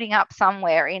just building up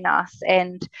somewhere in us.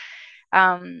 And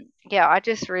I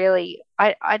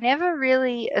never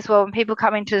really, as well, when people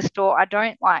come into the store, I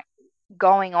don't like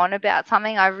going on about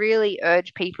something. I really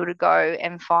urge people to go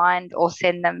and find or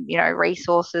send them,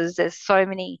 resources. There's so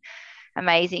many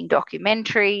amazing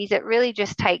documentaries. It really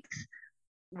just takes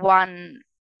one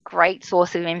great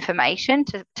source of information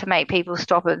to make people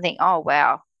stop and think, oh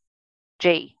wow,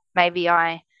 gee, maybe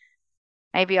I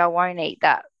won't eat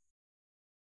that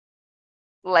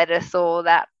lettuce or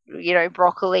that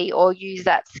broccoli, or use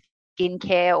that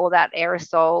skincare or that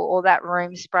aerosol or that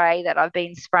room spray that I've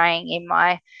been spraying in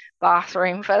my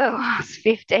bathroom for the last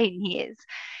 15 years,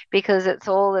 because it's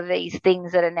all of these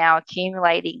things that are now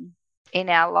accumulating in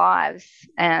our lives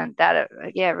and that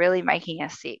are really making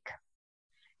us sick.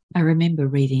 I remember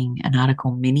reading an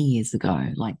article many years ago,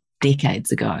 like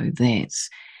decades ago, that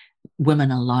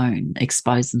women alone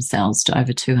expose themselves to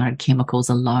over 200 chemicals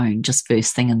alone just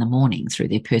first thing in the morning through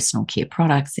their personal care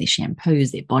products, their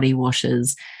shampoos, their body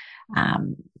washes,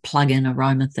 plug-in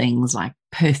aroma things like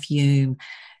perfume.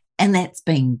 And that's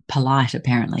being polite,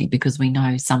 apparently, because we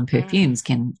know some perfumes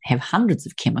can have hundreds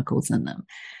of chemicals in them.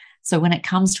 So when it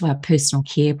comes to our personal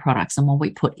care products and what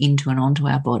we put into and onto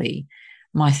our body,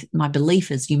 my belief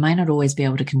is you may not always be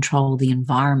able to control the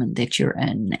environment that you're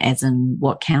in, as in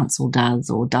what council does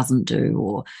or doesn't do,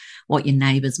 or what your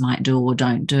neighbours might do or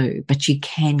don't do, but you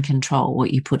can control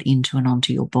what you put into and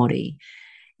onto your body.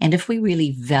 And if we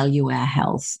really value our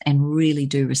health and really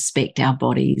do respect our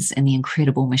bodies and the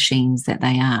incredible machines that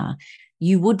they are,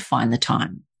 you would find the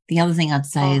time. The other thing I'd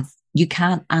say is you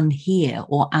can't unhear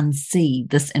or unsee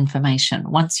this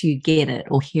information. Once you get it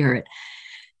or hear it,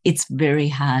 it's very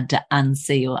hard to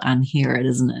unsee or unhear it,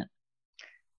 isn't it?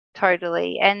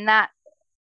 Totally. And that,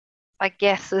 I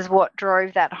guess, is what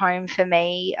drove that home for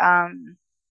me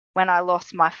when I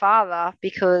lost my father,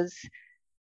 because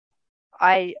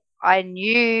I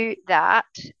knew that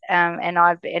and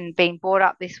I'd been brought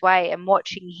up this way, and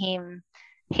watching him,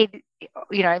 he'd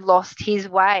lost his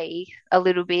way a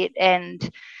little bit, and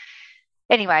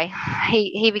anyway,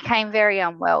 he became very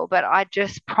unwell, but I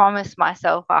just promised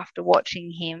myself after watching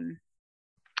him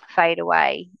fade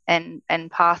away and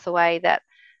pass away that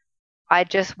I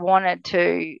just wanted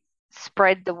to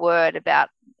spread the word about.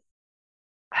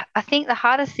 I think the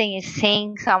hardest thing is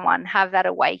seeing someone have that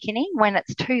awakening when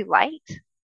it's too late.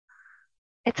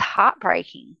 It's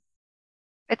heartbreaking.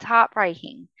 It's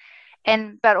heartbreaking.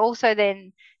 But also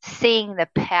then seeing the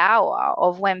power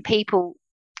of when people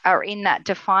are in that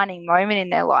defining moment in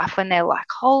their life when they're like,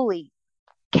 holy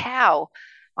cow,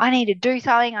 I need to do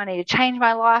something, I need to change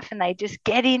my life, and they just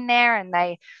get in there and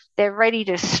they're ready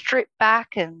to strip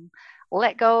back and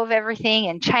let go of everything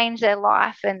and change their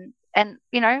life, and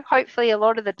hopefully a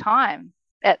lot of the time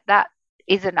that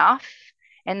is enough,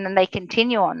 and then they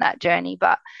continue on that journey.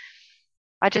 But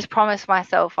I just promised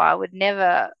myself I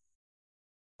never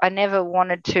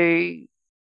wanted to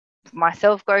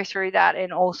myself go through that,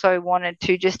 and also wanted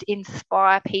to just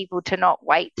inspire people to not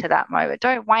wait to that moment.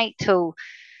 Don't wait till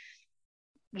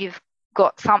you've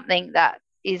got something that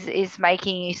is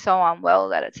making you so unwell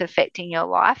that it's affecting your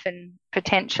life and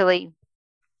potentially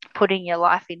putting your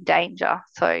life in danger.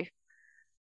 So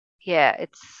yeah,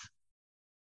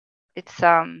 it's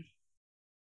a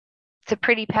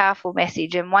pretty powerful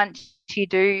message, and once you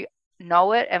do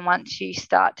know it and once you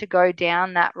start to go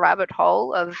down that rabbit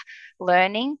hole of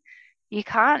learning, you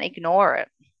can't ignore it.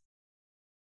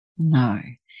 No.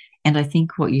 And I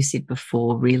think what you said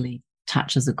before really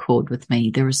touches a chord with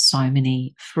me. There are so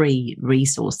many free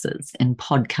resources and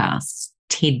podcasts,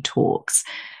 TED Talks.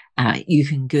 You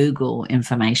can Google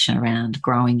information around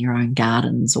growing your own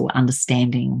gardens or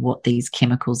understanding what these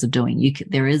chemicals are doing.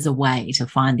 There is a way to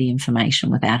find the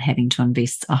information without having to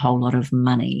invest a whole lot of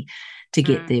money to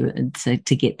get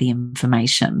to get the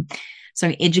information.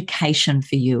 So education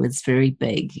for you is very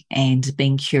big, and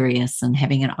being curious and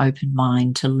having an open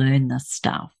mind to learn this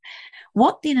stuff.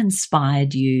 What then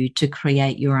inspired you to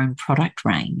create your own product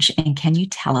range? And can you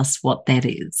tell us what that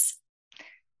is?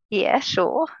 Yeah,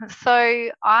 sure.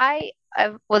 So I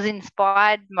was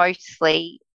inspired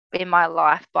mostly in my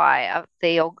life by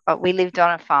we lived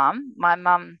on a farm. My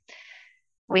mum,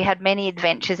 we had many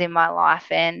adventures in my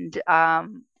life, and I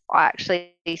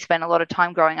actually spent a lot of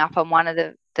time growing up on one of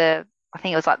the I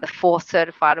think it was like the 4th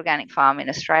certified organic farm in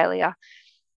Australia,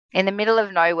 in the middle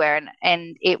of nowhere,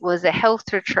 and it was a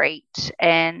health retreat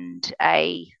and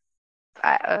a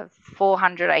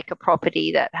 400-acre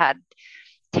property that had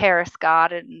terrace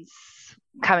gardens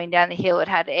coming down the hill. It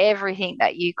had everything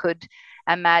that you could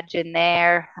imagine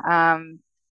there,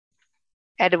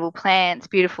 edible plants,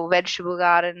 beautiful vegetable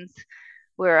gardens.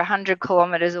 We're 100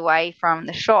 kilometres away from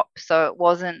the shop, so it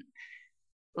wasn't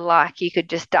like you could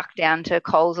just duck down to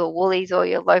Coles or Woolies or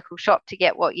your local shop to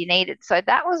get what you needed. So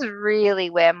that was really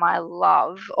where my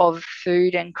love of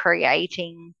food and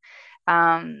creating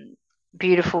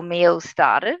beautiful meals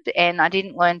started. And I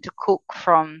didn't learn to cook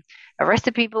from a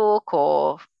recipe book,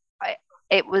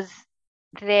 it was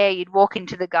there. You'd walk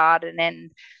into the garden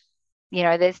and,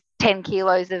 there's 10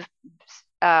 kilos of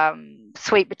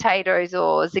sweet potatoes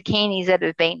or zucchinis that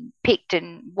have been picked,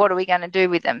 and what are we going to do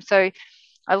with them? So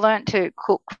I learned to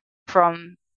cook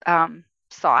from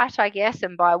sight, I guess,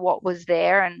 and by what was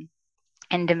there and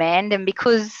demand. And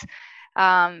because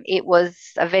it was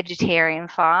a vegetarian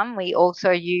farm, we also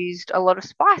used a lot of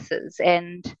spices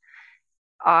and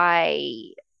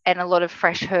a lot of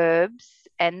fresh herbs.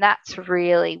 And that's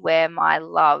really where my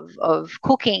love of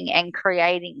cooking and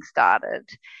creating started,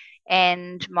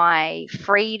 and my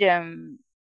freedom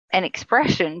and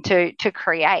expression to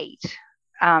create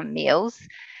meals.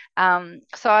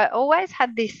 So I always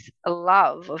had this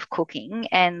love of cooking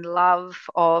and love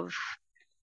of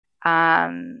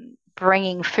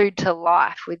bringing food to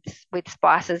life with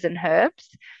spices and herbs.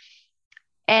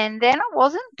 And then it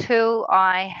wasn't till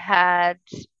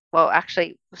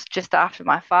actually it was just after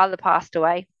my father passed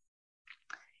away,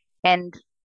 and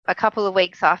a couple of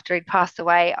weeks after he'd passed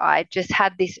away, I just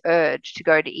had this urge to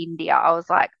go to India. I was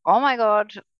like, oh my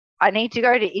God, I need to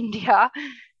go to India,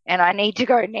 and I need to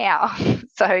go now.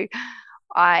 So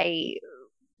I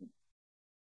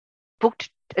booked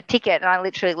a ticket, and I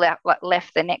literally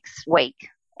left the next week.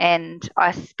 And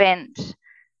I spent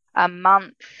a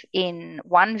month in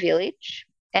one village.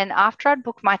 And after I'd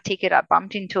booked my ticket, I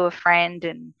bumped into a friend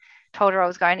and told her I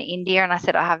was going to India. And I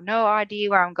said, I have no idea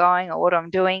where I'm going or what I'm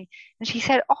doing. And she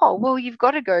said, oh, well, you've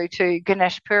got to go to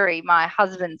Ganesh Puri. My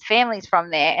husband's family's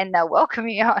from there and they'll welcome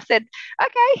you. I said,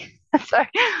 okay. So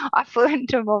I flew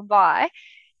into Mumbai,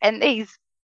 and these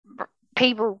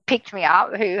people picked me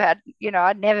up who had,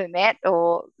 I'd never met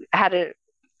or had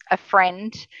a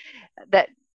friend that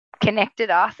connected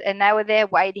us, and they were there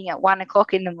waiting at 1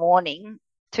 o'clock in the morning,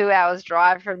 2 hours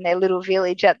drive from their little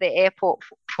village at the airport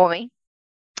for me.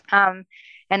 And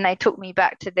they took me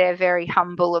back to their very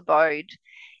humble abode,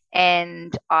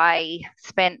 and I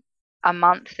spent a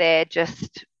month there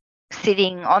just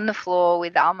sitting on the floor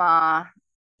with Amma,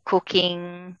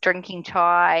 cooking, drinking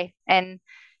chai, and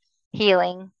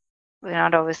healing.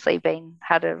 I'd obviously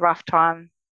had a rough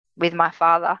time with my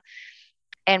father,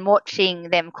 and watching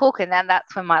them cook, and then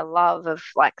that's when my love of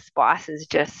like spices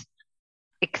just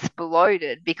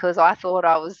exploded, because I thought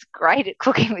I was great at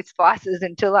cooking with spices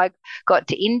until I got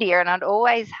to India, and I'd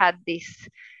always had this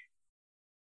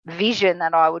vision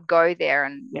that I would go there,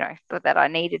 and that I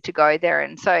needed to go there,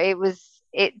 and so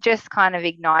it just kind of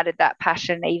ignited that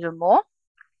passion even more.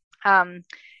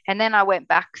 And then I went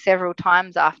back several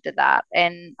times after that,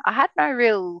 and I had no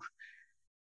real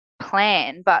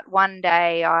plan, but one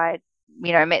day I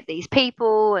met these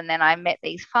people, and then I met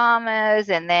these farmers,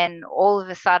 and then all of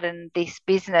a sudden this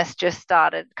business just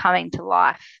started coming to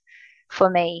life for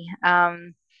me.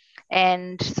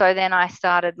 And so then I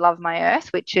started Love My Earth,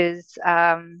 which is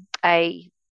a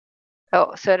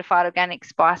certified organic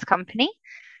spice company.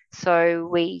 So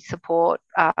we support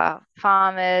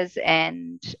farmers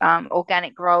and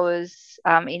organic growers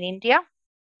in India,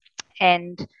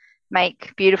 and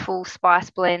make beautiful spice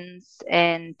blends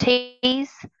and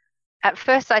teas. At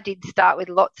first, I did start with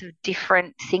lots of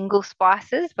different single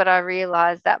spices, but I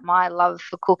realized that my love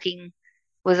for cooking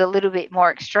was a little bit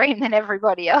more extreme than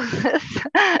everybody else's.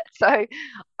 So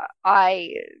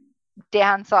I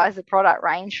downsized the product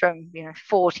range from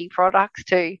 40 products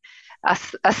to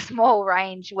a small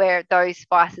range where those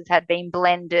spices had been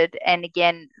blended, and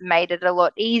again made it a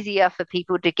lot easier for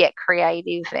people to get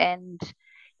creative and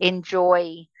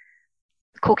enjoy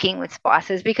cooking with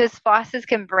spices, because spices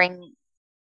can bring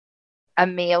a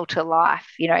meal to life.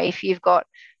 If you've got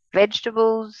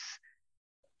vegetables,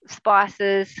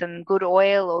 spices, some good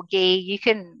oil or ghee, you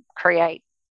can create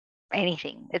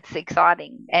anything. It's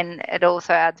exciting, and it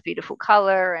also adds beautiful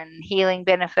color and healing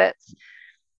benefits.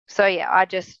 So yeah,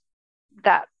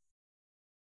 that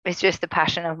is just a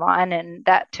passion of mine, and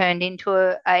that turned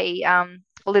into a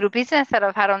little business that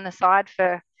I've had on the side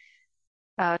for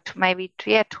maybe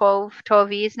 12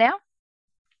 years now.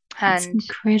 It's And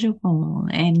incredible.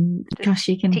 And gosh,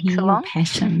 you can hear your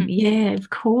passion. Yeah, of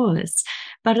course.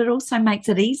 But it also makes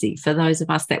it easy for those of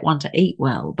us that want to eat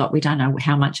well, but we don't know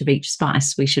how much of each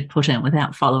spice we should put in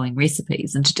without following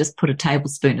recipes. And to just put a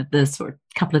tablespoon of this or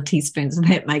a couple of teaspoons of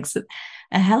that makes it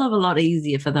a hell of a lot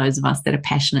easier for those of us that are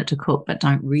passionate to cook but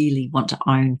don't really want to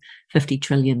own 50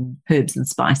 trillion herbs and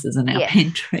spices in our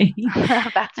pantry.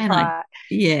 That's right.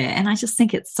 And I just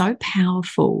think it's so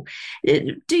powerful.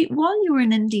 While you were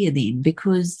in India then,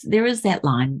 because there is that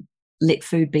line, let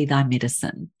food be thy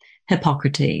medicine,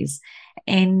 Hippocrates.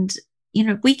 And,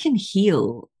 we can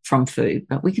heal from food,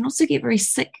 but we can also get very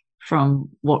sick from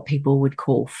what people would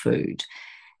call food.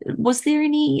 Was there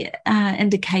any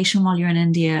indication while you're in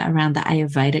India around the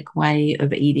Ayurvedic way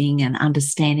of eating and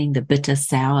understanding the bitter,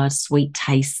 sour, sweet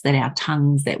tastes that our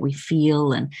tongues, that we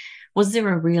feel? And was there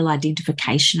a real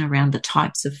identification around the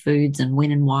types of foods and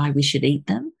when and why we should eat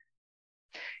them?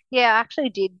 Yeah, I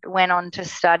actually went on to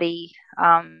study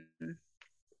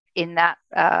in that.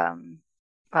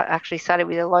 I actually studied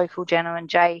with a local gentleman,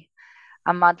 Jay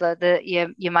Amudla, the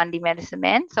Yamundi medicine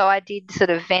man. So I did sort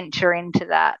of venture into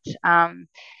that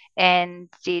and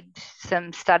did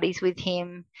some studies with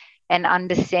him and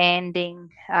understanding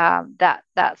that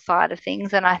side of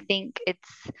things. And I think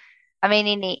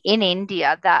in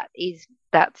India,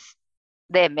 that's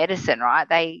their medicine, right?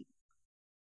 They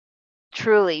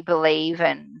truly believe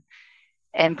and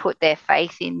put their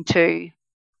faith into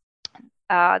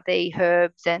the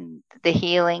herbs and the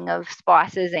healing of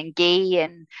spices and ghee.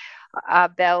 And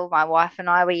Belle, my wife, and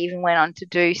I, we even went on to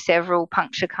do several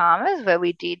panchakamas where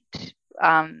we did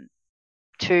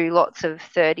 2 lots of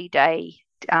 30-day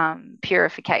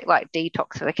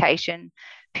detoxification,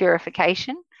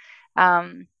 purification.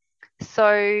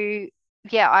 So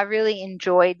yeah, I really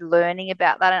enjoyed learning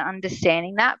about that and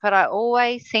understanding that, but I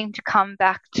always seem to come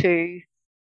back to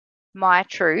my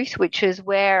truth, which is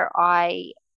where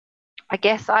I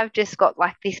guess I've just got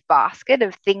like this basket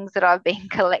of things that I've been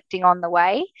collecting on the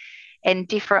way, and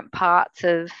different parts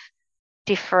of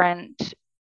different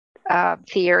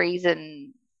theories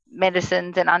and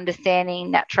medicines, and understanding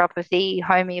naturopathy,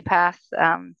 homeopath,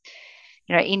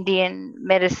 Indian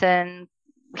medicine,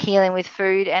 healing with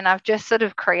food. And I've just sort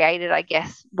of created, I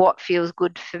guess, what feels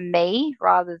good for me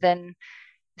rather than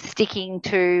sticking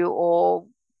to or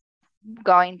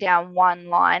going down one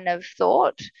line of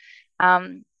thought.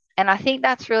 And I think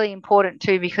that's really important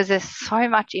too, because there's so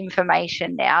much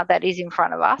information now that is in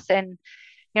front of us. And,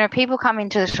 people come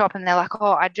into the shop and they're like,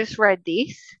 oh, I just read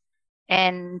this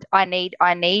and I need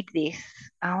this.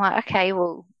 I'm like, okay,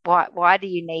 well, why do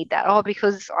you need that? Oh,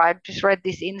 because I just read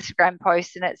this Instagram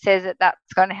post and it says that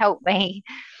that's going to help me.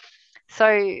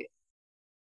 So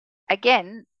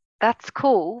again, that's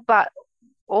cool, but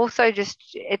also just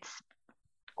it's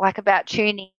like about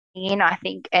tuning in, I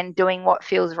think, and doing what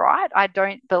feels right. I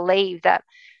don't believe that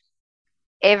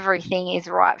everything is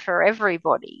right for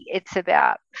everybody. It's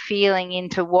about feeling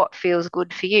into what feels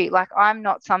good for you. Like I'm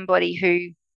not somebody who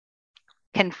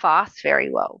can fast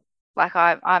very well. Like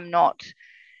I'm not.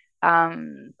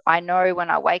 I know when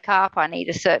I wake up, I need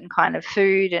a certain kind of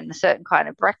food and a certain kind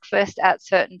of breakfast at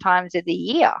certain times of the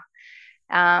year.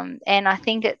 And I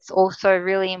think it's also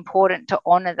really important to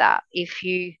honor that. If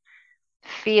you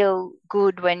feel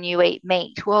good when you eat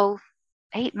meat, well,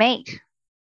 eat meat.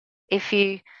 If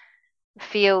you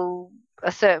feel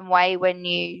a certain way when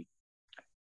you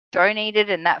don't eat it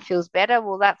and that feels better,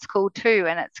 well, that's cool too.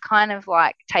 And it's kind of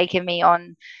like taken me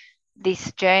on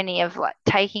this journey of like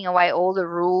taking away all the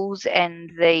rules and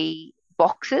the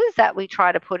boxes that we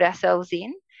try to put ourselves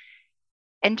in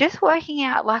and just working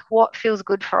out like what feels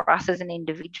good for us as an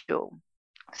individual.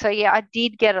 So yeah, I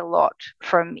did get a lot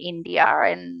from India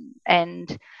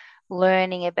and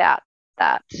learning about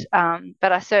that.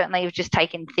 But I certainly have just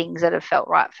taken things that have felt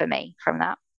right for me from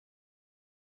that.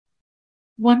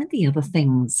 One of the other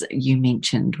things you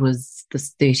mentioned was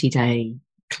this 30-day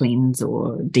cleanse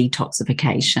or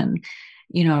detoxification.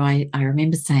 You know, I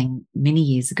remember saying many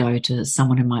years ago to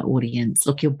someone in my audience,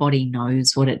 look, your body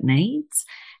knows what it needs.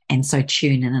 And so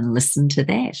tune in and listen to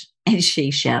that. And she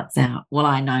shouts out, well,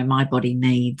 I know my body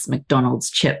needs McDonald's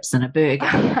chips and a burger.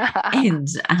 And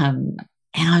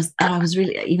I was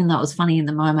really, even though it was funny in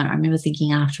the moment, I remember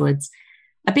thinking afterwards,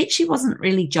 I bet she wasn't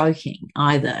really joking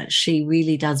either. She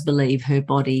really does believe her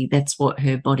body, that's what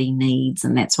her body needs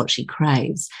and that's what she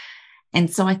craves. And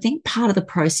so I think part of the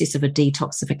process of a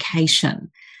detoxification,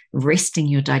 resting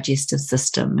your digestive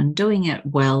system and doing it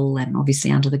well, and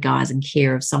obviously under the guise and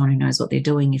care of someone who knows what they're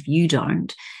doing, if you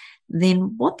don't,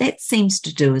 then what that seems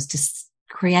to do is to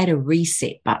create a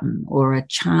reset button or a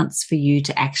chance for you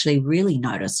to actually really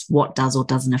notice what does or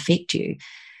doesn't affect you.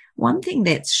 One thing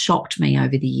that's shocked me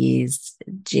over the years,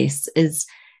 Jess, is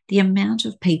the amount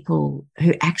of people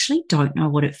who actually don't know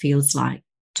what it feels like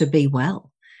to be well.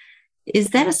 Is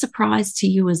that a surprise to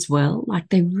you as well? Like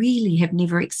they really have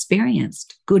never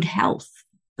experienced good health,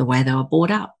 the way they were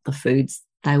brought up, the foods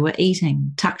they were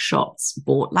eating, tuck shops,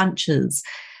 bought lunches.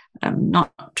 I'm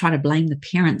not trying to blame the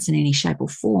parents in any shape or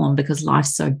form because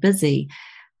life's so busy,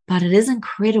 but it is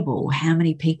incredible how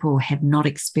many people have not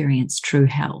experienced true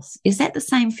health. Is that the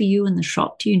same for you in the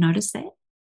shop? Do you notice that?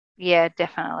 Yeah,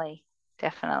 definitely.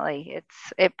 Definitely.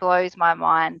 It blows my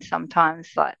mind sometimes,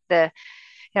 like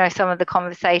some of the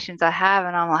conversations I have,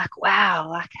 and I'm like, wow,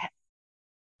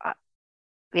 like,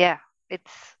 yeah,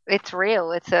 it's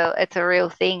real. It's a real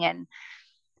thing,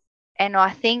 and I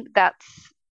think that's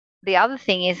the other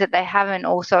thing is that they haven't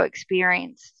also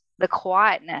experienced the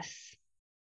quietness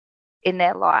in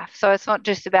their life. So it's not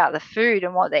just about the food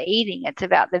and what they're eating; it's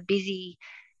about the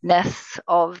busyness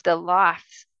of the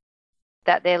life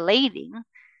that they're leading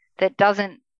that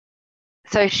doesn't.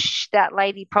 So that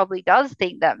lady probably does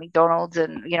think that McDonald's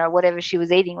and whatever she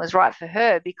was eating was right for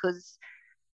her because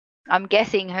I'm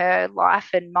guessing her life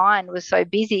and mind was so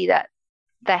busy that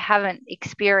they haven't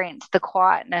experienced the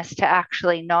quietness to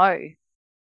actually know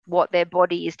what their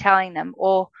body is telling them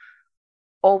or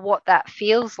what that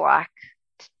feels like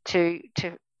to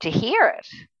hear it.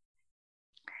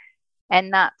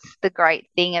 And that's the great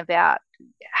thing about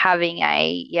having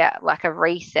like a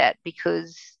reset,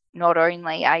 because not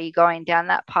only are you going down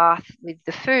that path with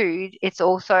the food, it's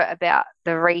also about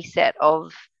the reset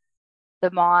of the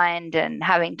mind and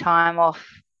having time off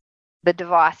the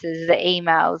devices, the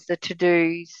emails, the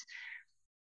to-dos,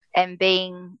 and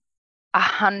being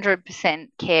 100%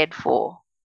 cared for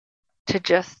to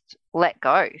just let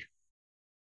go.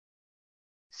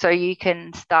 So you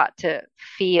can start to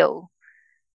feel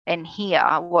and hear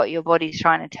what your body's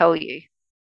trying to tell you.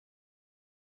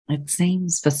 It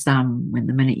seems for some, when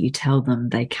the minute you tell them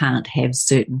they can't have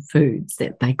certain foods,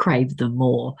 that they crave them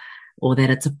more, or that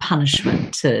it's a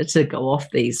punishment to go off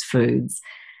these foods.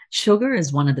 Sugar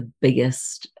is one of the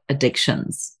biggest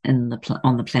addictions on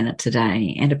the planet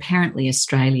today, and apparently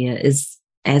Australia is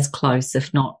as close,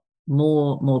 if not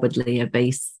more morbidly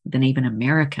obese than even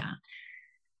America.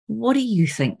 What do you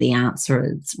think the answer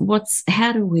is?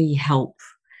 How do we help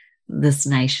this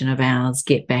nation of ours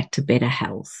get back to better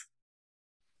health?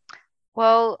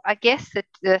 Well, I guess that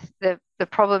the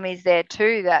problem is there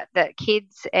too that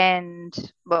kids and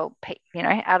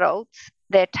adults,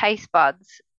 their taste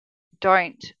buds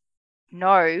don't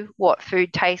know what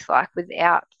food tastes like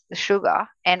without the sugar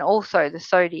and also the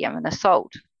sodium and the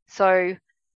salt. So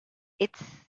it's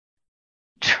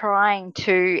trying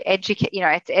to educate,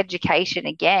 it's education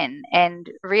again. And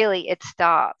really it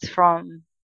starts from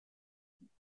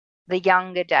the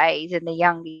younger days and the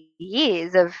younger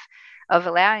years of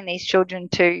allowing these children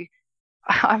to.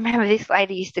 I remember this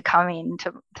lady used to come in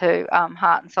to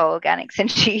Heart and Soul Organics, and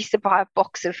she used to buy a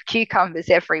box of cucumbers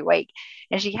every week.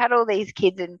 And she had all these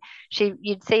kids, and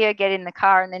you'd see her get in the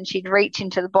car, and then she'd reach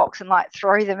into the box and like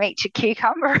throw them each a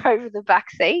cucumber over the back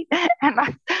seat. And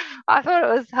I thought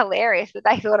it was hilarious, but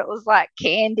they thought it was like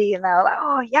candy, and they were like,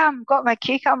 "Oh, yum, got my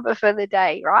cucumber for the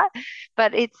day," right?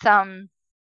 But it's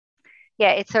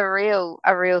yeah, it's a real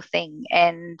thing,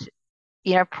 and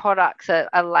products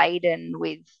are laden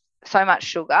with so much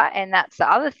sugar. And that's the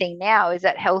other thing now, is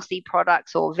that healthy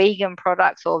products or vegan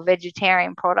products or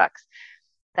vegetarian products,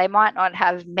 they might not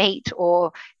have meat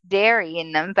or dairy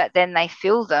in them, but then they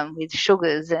fill them with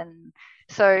sugars. And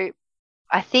so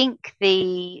I think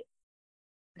the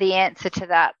answer to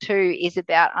that too is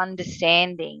about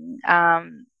understanding,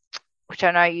 which I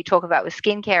know you talk about with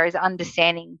skincare, is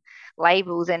understanding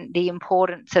labels and the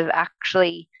importance of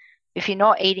actually, if you're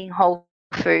not eating whole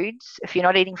foods, if you're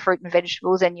not eating fruit and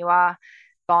vegetables, and you are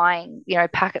buying,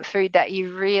 packet food, that we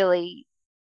really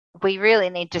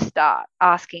need to start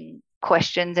asking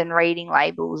questions and reading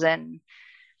labels. And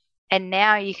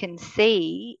now you can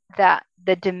see that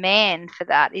the demand for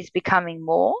that is becoming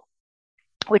more,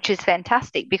 which is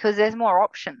fantastic because there's more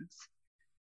options.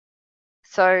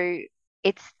 So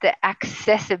it's the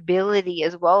accessibility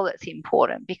as well that's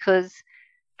important, because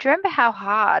do you remember how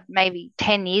hard maybe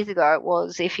 10 years ago it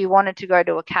was if you wanted to go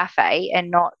to a cafe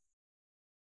and not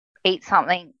eat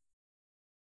something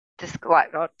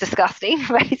not disgusting,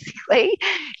 basically?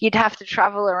 You'd have to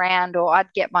travel around, or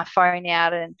I'd get my phone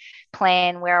out and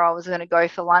plan where I was going to go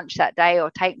for lunch that day,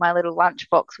 or take my little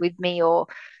lunchbox with me.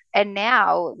 And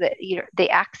now that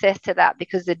the access to that,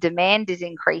 because the demand is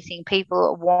increasing, people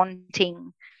are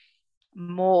wanting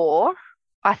more.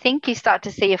 I think you start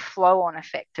to see a flow-on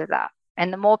effect of that.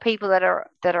 And the more people that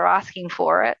are asking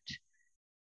for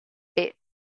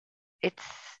it's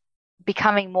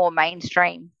becoming more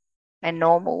mainstream and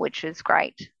normal, which is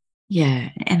great. Yeah,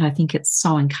 and I think it's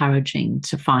so encouraging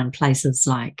to find places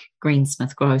like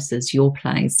Greensmith Grocers, your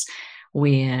place,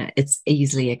 where it's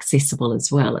easily accessible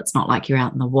as well. It's not like you're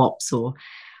out in the wops or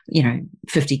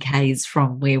 50 k's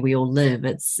from where we all live.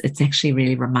 It's actually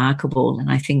really remarkable. And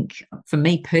I think for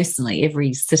me personally,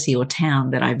 every city or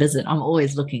town that I visit, I'm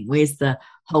always looking, where's the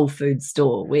Whole Food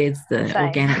store? Where's the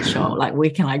organic shop? Like,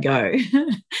 where can I go?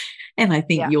 And I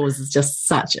think yours is just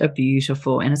such a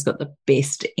beautiful, and it's got the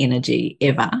best energy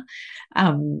ever.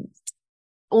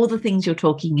 All the things you're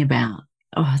talking about,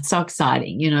 oh, it's so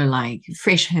exciting, like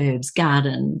fresh herbs,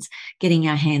 gardens, getting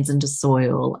our hands into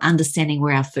soil, understanding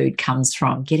where our food comes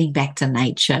from, getting back to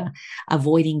nature,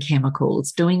 avoiding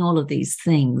chemicals, doing all of these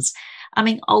things. I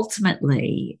mean,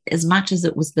 ultimately, as much as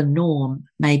it was the norm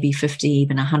maybe 50,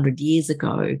 even 100 years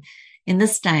ago, in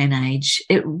this day and age,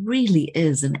 it really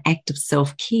is an act of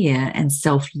self-care and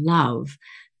self-love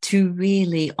to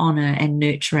really honour and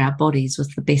nurture our bodies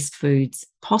with the best foods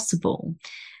possible.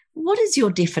 What is your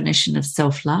definition of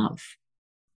self-love?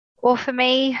 Well, for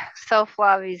me,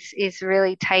 self-love is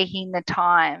really taking the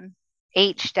time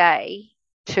each day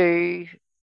to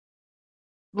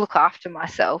look after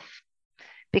myself,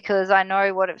 because I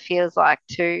know what it feels like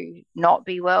to not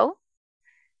be well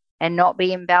and not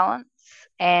be in balance.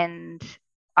 And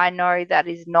I know that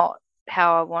is not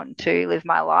how I want to live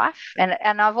my life.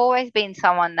 And I've always been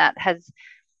someone that has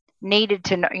needed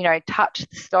to, touch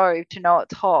the stove to know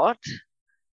it's hot.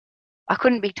 I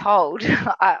couldn't be told.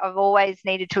 I've always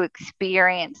needed to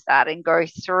experience that and go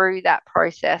through that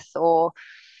process or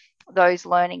those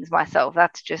learnings myself.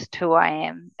 That's just who I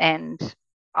am. And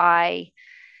I'm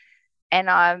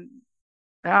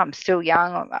still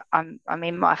young. I'm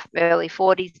in my early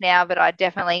 40s now, but I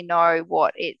definitely know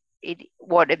what it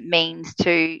means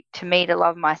to me to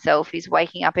love myself is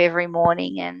waking up every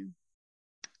morning and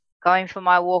going for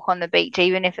my walk on the beach,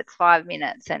 even if it's 5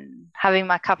 minutes, and having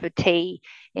my cup of tea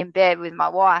in bed with my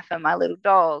wife and my little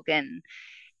dog, and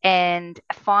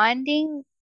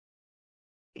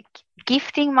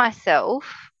gifting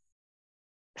myself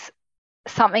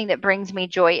something that brings me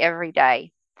joy every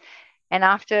day. And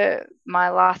after my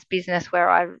last business,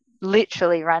 where I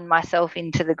literally ran myself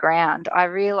into the ground, I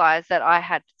realized that I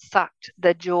had sucked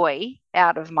the joy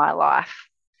out of my life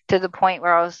to the point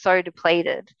where I was so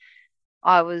depleted.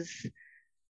 I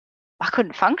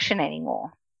couldn't function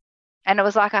anymore. And it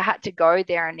was like I had to go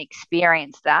there and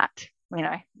experience that,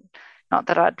 not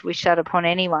that I'd wish that upon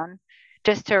anyone,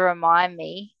 just to remind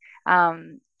me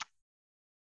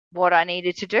what I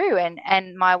needed to do.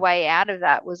 And my way out of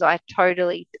that was I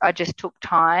just took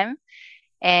time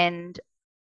and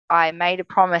I made a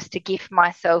promise to give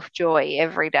myself joy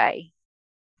every day.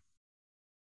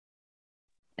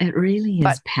 It really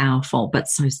is powerful, but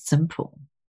so simple,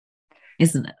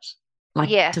 isn't it? Like,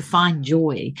 yes. To find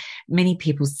joy, many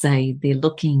people say they're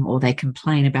looking or they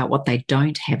complain about what they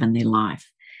don't have in their life,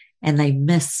 and they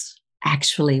miss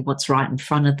actually what's right in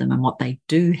front of them and what they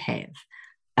do have: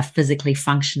 a physically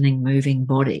functioning, moving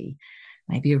body,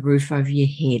 maybe a roof over your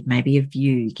head, maybe a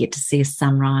view, you get to see a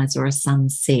sunrise or a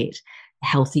sunset,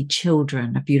 healthy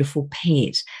children, a beautiful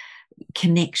pet,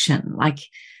 connection. Like,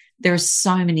 there are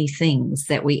so many things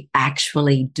that we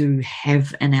actually do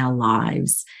have in our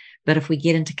lives. But if we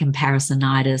get into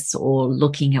comparisonitis or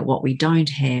looking at what we don't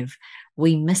have,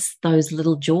 we miss those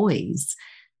little joys.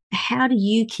 How do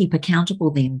you keep accountable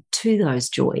then to those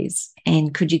joys?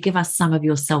 And could you give us some of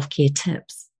your self-care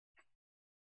tips?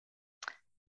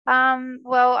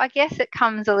 Well, I guess it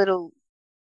comes a little,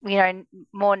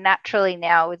 more naturally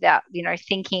now without,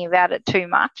 thinking about it too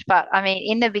much. But I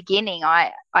mean, in the beginning,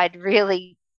 I'd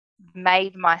really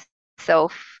made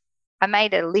I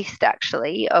made a list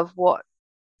actually of what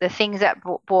the things that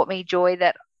brought me joy,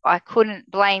 that I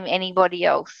couldn't blame anybody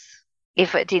else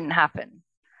if it didn't happen.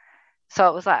 So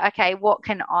it was like, okay, what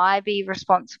can I be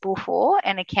responsible for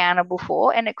and accountable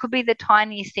for? And it could be the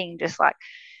tiniest thing, just like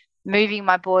moving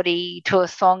my body to a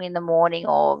song in the morning,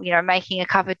 or, making a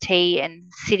cup of tea and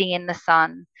sitting in the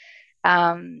sun.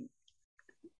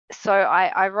 So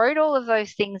I wrote all of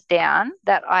those things down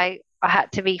that I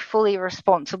had to be fully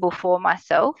responsible for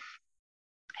myself.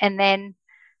 And then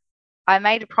I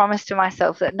made a promise to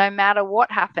myself that no matter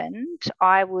what happened,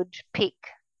 I would pick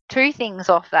 2 things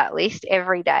off that list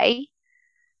every day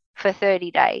for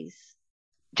 30 days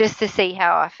just to see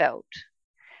how I felt.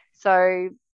 So,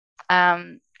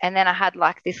 and then I had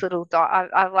like this little,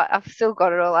 I've still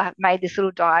got it all. I made this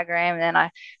little diagram, and then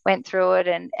I went through it,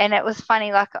 and it was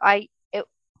funny. Like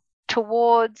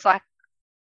towards like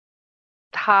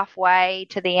halfway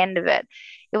to the end of it,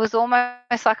 it was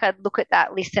almost like I'd look at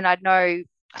that list and I'd know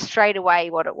straight away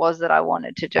what it was that I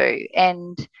wanted to do.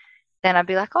 And then I'd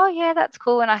be like, oh yeah, that's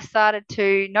cool. And I started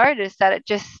to notice that it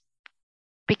just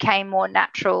became more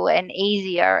natural and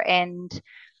easier. And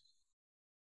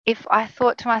if I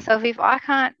thought to myself, if I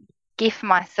can't give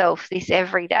myself this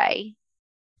every day,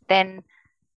 then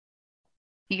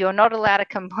you're not allowed to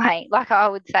complain. Like, I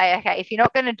would say, okay, if you're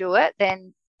not going to do it,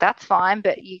 then that's fine,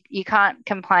 but you can't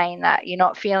complain that you're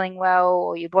not feeling well,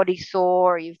 or your body's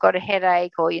sore, or you've got a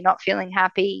headache, or you're not feeling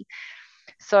happy.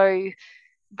 So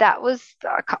that was,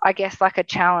 I guess, like a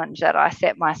challenge that I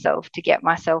set myself to get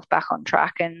myself back on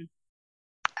track. And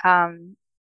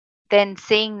then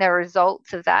seeing the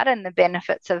results of that and the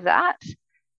benefits of that.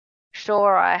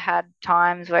 Sure, I had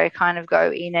times where I kind of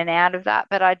go in and out of that,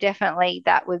 but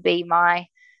that would be my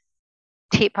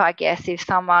tip, I guess, if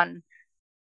someone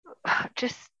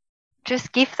just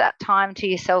give that time to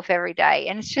yourself every day.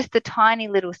 And it's just the tiny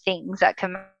little things that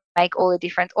can make all the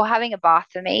difference. Or having a bath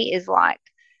for me is like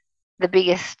the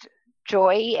biggest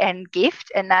joy and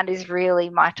gift, and that is really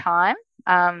my time.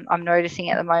 I'm noticing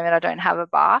at the moment I don't have a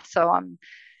bath, so I'm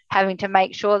having to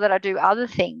make sure that I do other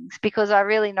things, because I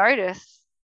really notice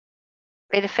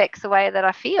it affects the way that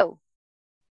I feel.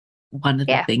 One of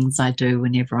the things I do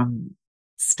whenever I'm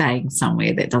staying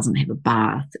somewhere that doesn't have a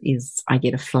bath is I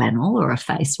get a flannel or a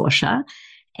face washer,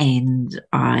 and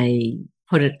I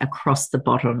put it across the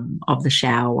bottom of the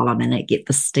shower while I'm in it, get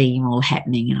the steam all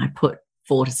happening, and I put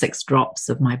 4 to 6 drops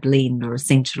of my blend or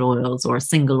essential oils or a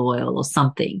single oil or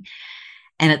something.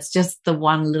 And it's just the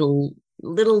one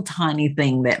little tiny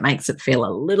thing that makes it feel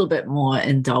a little bit more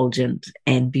indulgent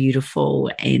and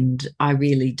beautiful. And I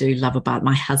really do love a bath.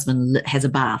 My husband has a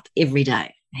bath every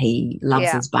day. He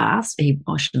loves his baths.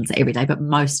 I shouldn't say every day, but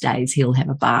most days he'll have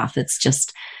a bath. It's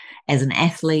just, as an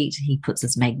athlete, he puts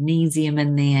his magnesium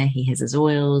in there. He has his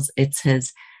oils. It's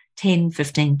his 10,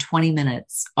 15, 20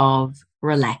 minutes of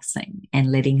relaxing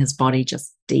and letting his body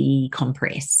just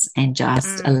decompress and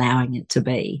just allowing it to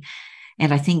be.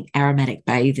 And I think aromatic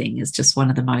bathing is just one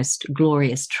of the most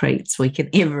glorious treats we can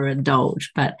ever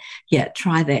indulge. But yeah,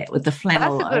 try that with the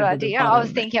flannel. That's a good idea. I was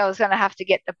thinking I was going to have to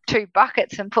get the 2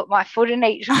 buckets and put my foot in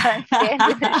each one and stand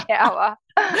in the shower.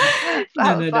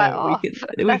 No.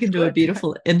 We can do a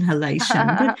beautiful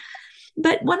inhalation.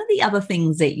 But one of the other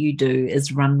things that you do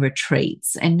is run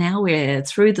retreats. And now we're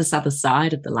through this other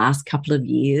side of the last couple of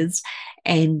years,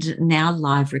 and now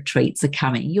live retreats are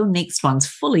coming. Your next one's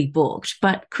fully booked,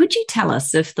 but could you tell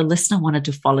us, if the listener wanted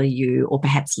to follow you or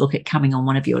perhaps look at coming on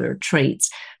one of your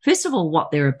retreats, first of all, what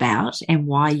they're about and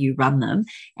why you run them,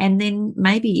 and then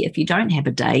maybe if you don't have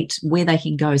a date, where they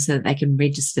can go so that they can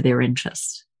register their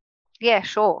interest? Yeah,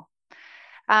 sure.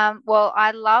 Well,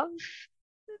 I love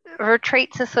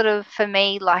retreats are sort of, for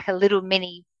me, like a little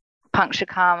mini Puncture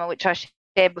Karma, which I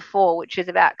shared before, which is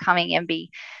about coming and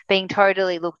being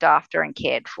totally looked after and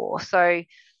cared for. So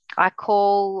I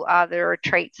call the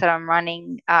retreats that I'm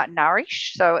running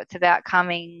Nourish. So it's about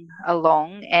coming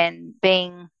along and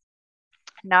being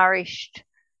nourished,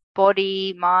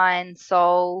 body, mind,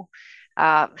 soul,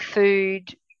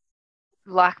 food,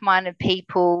 like-minded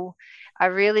people. I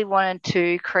really wanted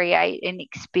to create an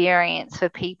experience for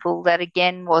people that,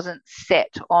 again, wasn't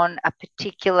set on a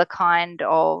particular kind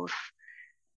of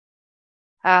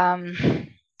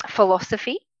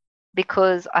philosophy,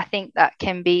 because I think that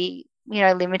can be,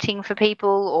 limiting for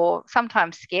people, or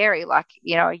sometimes scary. Like,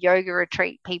 a yoga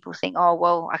retreat, people think, oh,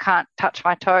 well, I can't touch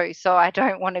my toes, so I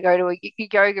don't want to go to a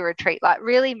yoga retreat. Like,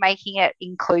 really making it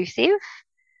inclusive,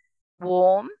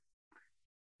 warm,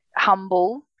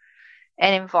 humble,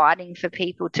 and inviting for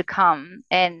people to come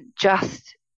and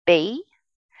just be.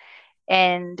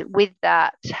 And with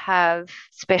that, have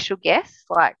special guests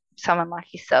like someone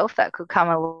like yourself that could come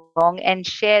along and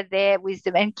share their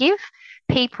wisdom and give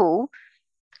people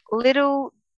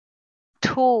little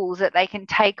tools that they can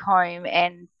take home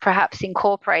and perhaps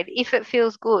incorporate if it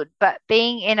feels good. But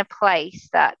being in a place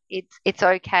that it's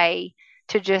okay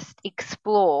to just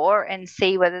explore and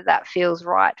see whether that feels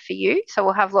right for you. So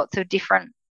we'll have lots of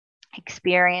different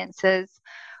experiences.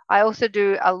 I also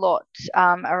do a lot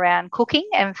around cooking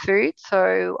and food.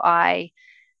 So I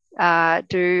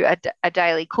do a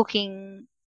daily cooking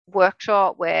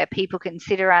workshop where people can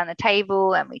sit around the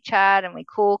table and we chat and we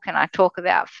cook, and I talk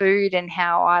about food and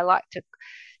how I like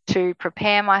to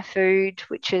prepare my food,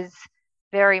 which is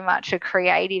very much a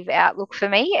creative outlook for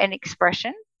me and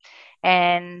expression,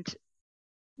 and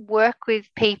work with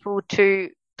people to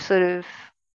sort of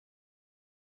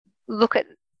look at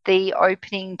the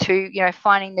opening to,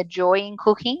 finding the joy in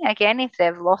cooking again if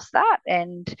they've lost that,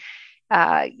 and,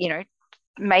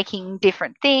 making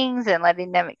different things and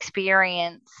letting them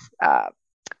experience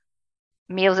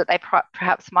meals that they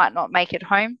perhaps might not make at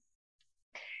home.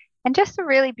 And just a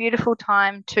really beautiful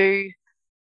time to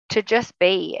just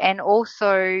be. And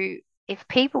also, if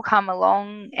people come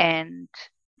along and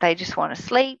they just want to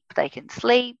sleep, they can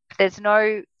sleep. There's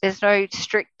no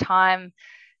strict time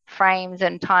frames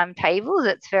and timetables.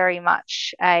 It's very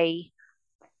much a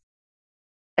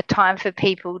time for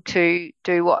people to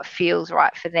do what feels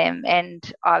right for them. And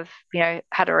I've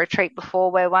had a retreat before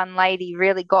where one lady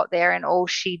really got there and all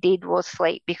she did was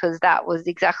sleep, because that was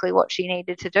exactly what she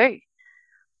needed to do,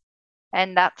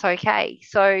 and that's okay.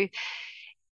 So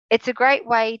it's a great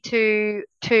way to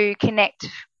connect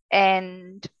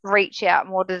and reach out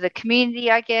more to the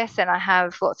community, I guess. And I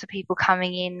have lots of people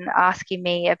coming in asking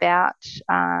me about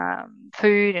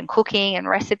food and cooking and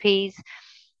recipes,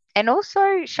 and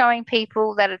also showing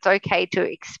people that it's okay to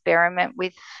experiment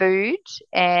with food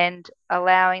and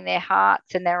allowing their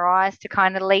hearts and their eyes to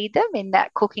kind of lead them in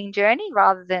that cooking journey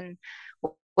rather than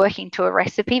working to a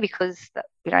recipe, because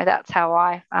that's how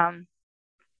I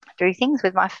do things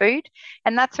with my food.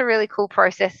 And that's a really cool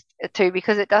process too,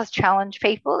 because it does challenge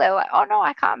people. They're like, oh no,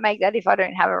 I can't make that if I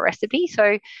don't have a recipe.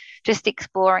 So just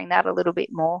exploring that a little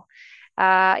bit more.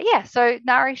 So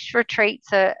Nourish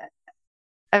retreats are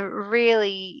a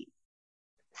really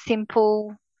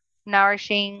simple,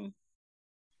 nourishing,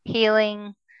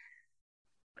 healing,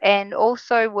 and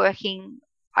also working.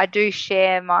 I do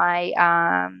share my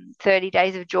 30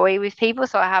 days of joy with people.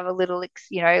 So I have a little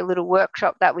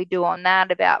workshop that we do on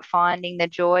that, about finding the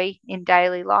joy in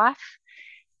daily life,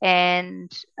 and,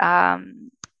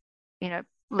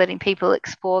 letting people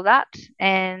explore that.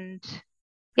 And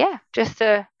just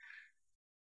a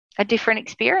different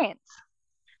experience.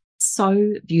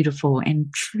 So beautiful,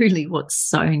 and truly what's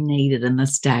so needed in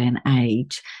this day and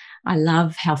age. I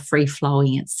love how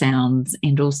free-flowing it sounds,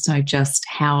 and also just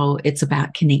how it's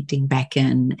about connecting back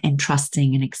in and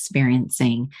trusting and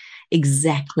experiencing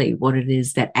exactly what it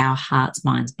is that our hearts,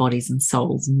 minds, bodies and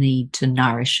souls need to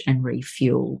nourish and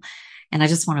refuel. And I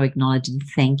just want to acknowledge and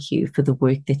thank you for the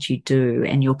work that you do,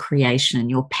 and your creation and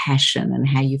your passion, and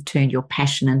how you've turned your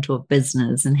passion into a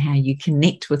business, and how you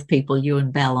connect with people, you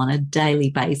and Belle, on a daily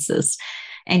basis,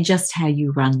 and just how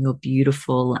you run your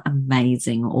beautiful,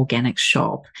 amazing organic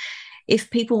shop. If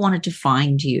people wanted to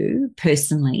find you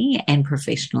personally and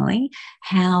professionally,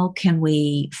 how can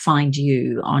we find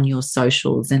you on your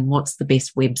socials, and what's the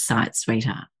best website,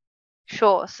 sweetheart?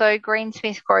 Sure. So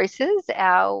Greensmith Grocers,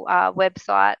 our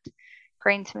website,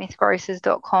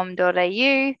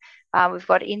 greensmithgrocers.com.au. We've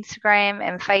got Instagram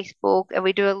and Facebook, and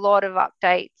we do a lot of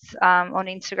updates on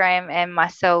Instagram. And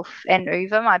myself and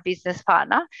Uva, my business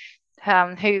partner,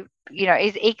 who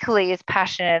is equally as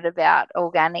passionate about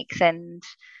organics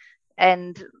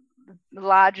and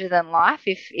larger than life.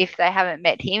 If they haven't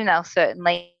met him, they'll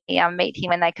certainly meet him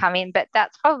when they come in. But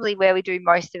that's probably where we do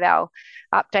most of our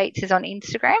updates, is on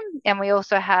Instagram. And we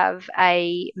also have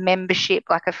a membership,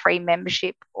 like a free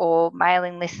membership or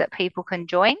mailing list that people can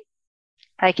join.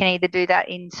 They can either do that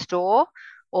in store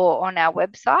or on our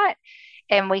website,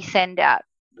 and we send out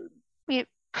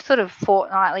sort of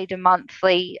fortnightly to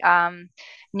monthly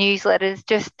newsletters,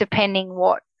 just depending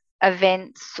what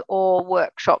events or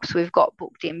workshops we've got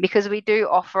booked in, because we do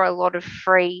offer a lot of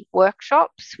free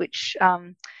workshops, which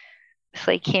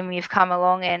obviously, Kim, you've come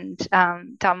along and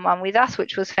done one with us,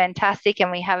 which was fantastic, and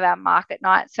we have our market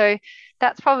night. So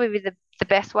that's probably the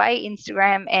best way,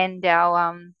 Instagram and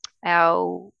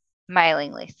our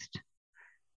mailing list.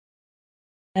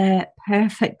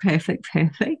 Perfect.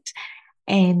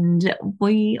 And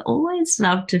we always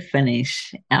love to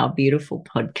finish our beautiful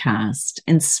podcast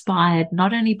inspired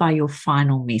not only by your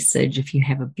final message, if you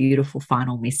have a beautiful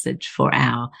final message for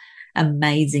our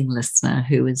amazing listener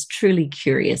who is truly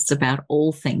curious about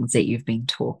all things that you've been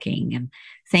talking. And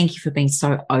thank you for being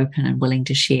so open and willing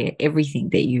to share everything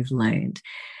that you've learned.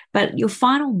 But your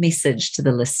final message to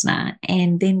the listener,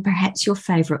 and then perhaps your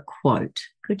favorite quote.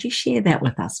 Could you share that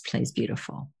with us, please,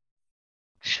 beautiful?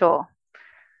 Sure.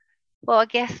 Well, I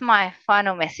guess my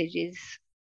final message is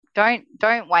don't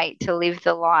wait to live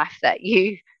the life that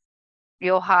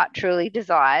your heart truly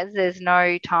desires. There's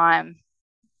no time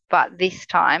but this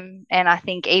time, and I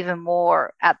think even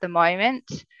more at the moment,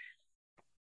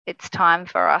 it's time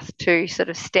for us to sort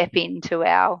of step into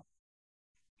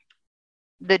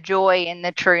the joy and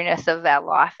the trueness of our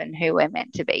life and who we're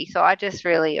meant to be. So I just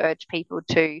really urge people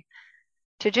to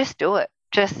just do it.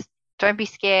 Just don't be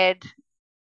scared.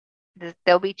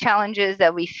 There'll be challenges,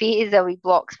 there'll be fears, there'll be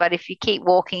blocks, but if you keep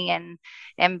walking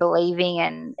and believing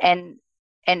and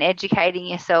educating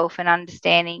yourself and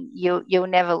understanding, you'll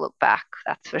never look back,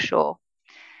 that's for sure.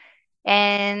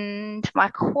 And my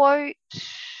quote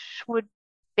would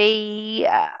be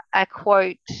a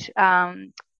quote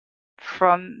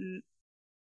from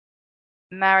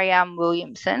Marianne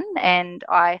Williamson, and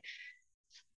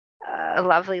a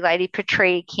lovely lady,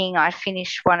 Patria King, I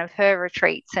finished one of her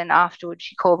retreats, and afterwards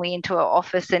she called me into her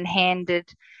office and handed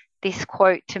this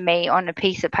quote to me on a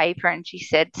piece of paper, and she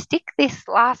said, stick this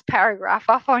last paragraph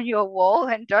up on your wall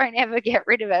and don't ever get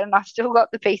rid of it. And I've still got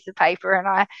the piece of paper and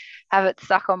I have it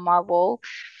stuck on my wall.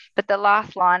 But the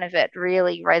last line of it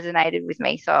really resonated with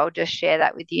me, so I'll just share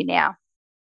that with you now.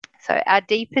 So our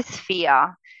deepest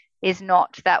fear is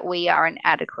not that we are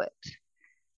inadequate.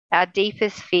 Our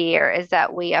deepest fear is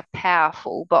that we are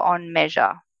powerful but on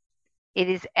measure. It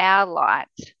is our light,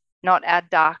 not our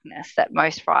darkness, that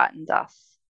most frightens us.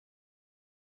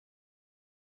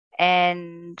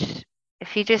 And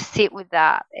if you just sit with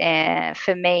that,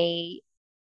 for me,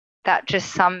 that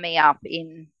just summed me up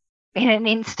in an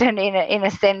instant, in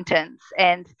a sentence.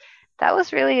 And that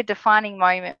was really a defining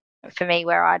moment for me,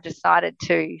 where I decided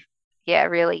to,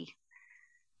 really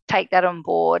take that on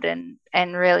board and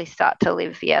really start to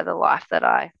live the life that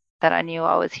I knew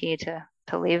I was here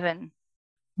to live. And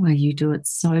well, you do it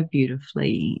so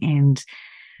beautifully, and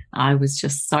I was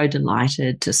just so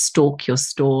delighted to stalk your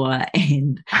store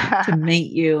and to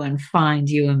meet you and find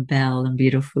you and Belle and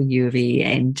beautiful Yuvi,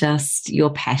 and just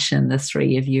your passion, the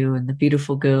three of you and the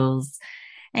beautiful girls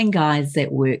and guys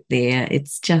that work there.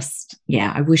 It's just,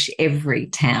 I wish every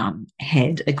town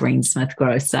had a Greensmith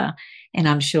grocer. And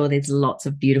I'm sure there's lots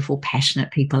of beautiful,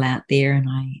 passionate people out there. And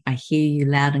I hear you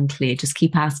loud and clear. Just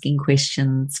keep asking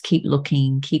questions, keep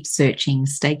looking, keep searching,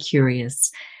 stay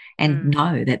curious, and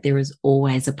know that there is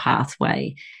always a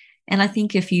pathway. And I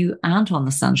think if you aren't on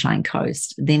the Sunshine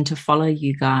Coast, then to follow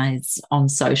you guys on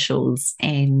socials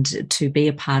and to be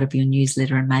a part of your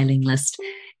newsletter and mailing list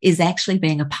is actually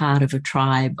being a part of a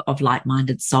tribe of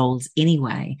like-minded souls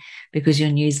anyway, because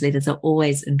your newsletters are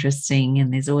always interesting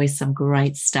and there's always some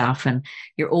great stuff, and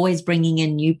you're always bringing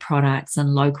in new products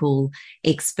and local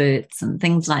experts and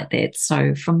things like that.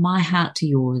 So from my heart to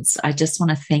yours, I just want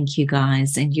to thank you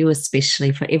guys, and you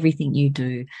especially, for everything you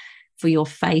do, for your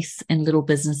faith in little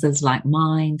businesses like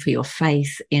mine, for your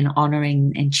faith in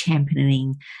honouring and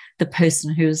championing the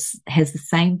person who has the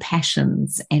same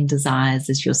passions and desires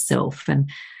as yourself. And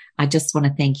I just want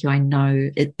to thank you. I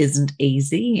know it isn't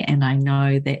easy, and I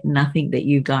know that nothing that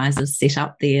you guys have set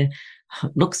up there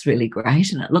looks really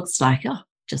great, and it looks like,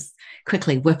 just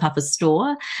quickly whip up a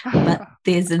store, but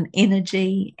there's an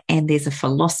energy and there's a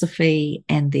philosophy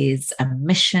and there's a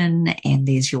mission and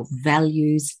there's your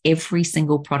values. Every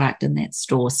single product in that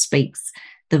store speaks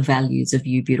the values of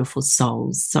you beautiful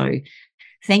souls. So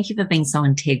thank you for being so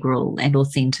integral and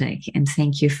authentic, and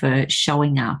thank you for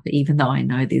showing up, even though I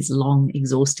know there's long,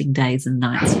 exhausting days and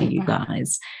nights for you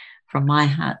guys. From my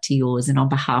heart to yours, and on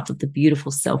behalf of the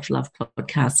beautiful Self-Love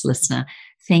Podcast listener,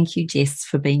 thank you, Jess,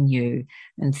 for being you,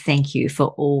 and thank you for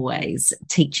always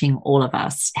teaching all of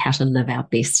us how to live our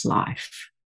best life.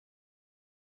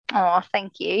 Oh,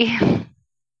 thank you.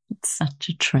 It's such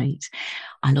a treat.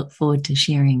 I look forward to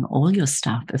sharing all your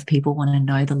stuff. If people want to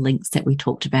know the links that we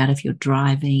talked about, if you're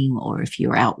driving or if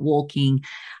you're out walking,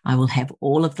 I will have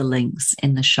all of the links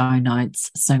in the show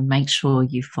notes. So make sure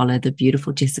you follow the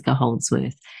beautiful Jessica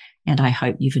Holdsworth. And I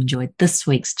hope you've enjoyed this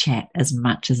week's chat as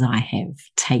much as I have.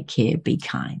 Take care. Be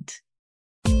kind.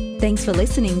 Thanks for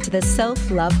listening to the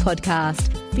Self-Love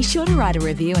Podcast. Be sure to write a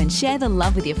review and share the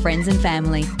love with your friends and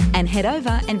family. And head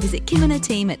over and visit Kim and her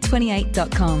team at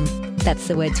 28.com. That's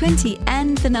the word 20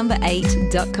 and the number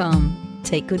 8.com.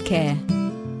 Take good care.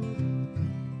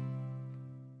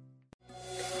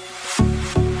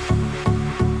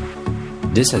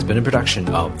 This has been a production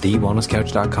of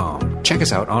TheWellnessCouch.com. Check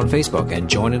us out on Facebook and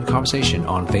join in the conversation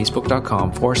on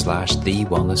Facebook.com/The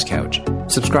Wellness Couch.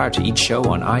 Subscribe to each show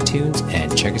on iTunes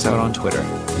and check us out on Twitter.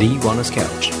 The Wellness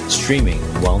Couch, streaming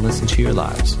wellness into your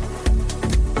lives.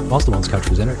 Whilst the Wellness Couch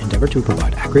presenter endeavor to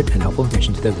provide accurate and helpful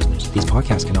information to their listeners, these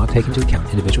podcasts cannot take into account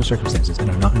individual circumstances and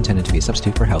are not intended to be a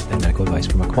substitute for health and medical advice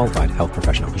from a qualified health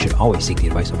professional. You should always seek the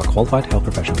advice of a qualified health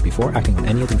professional before acting on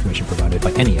any of the information provided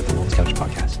by any of the Wellness Couch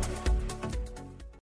podcasts.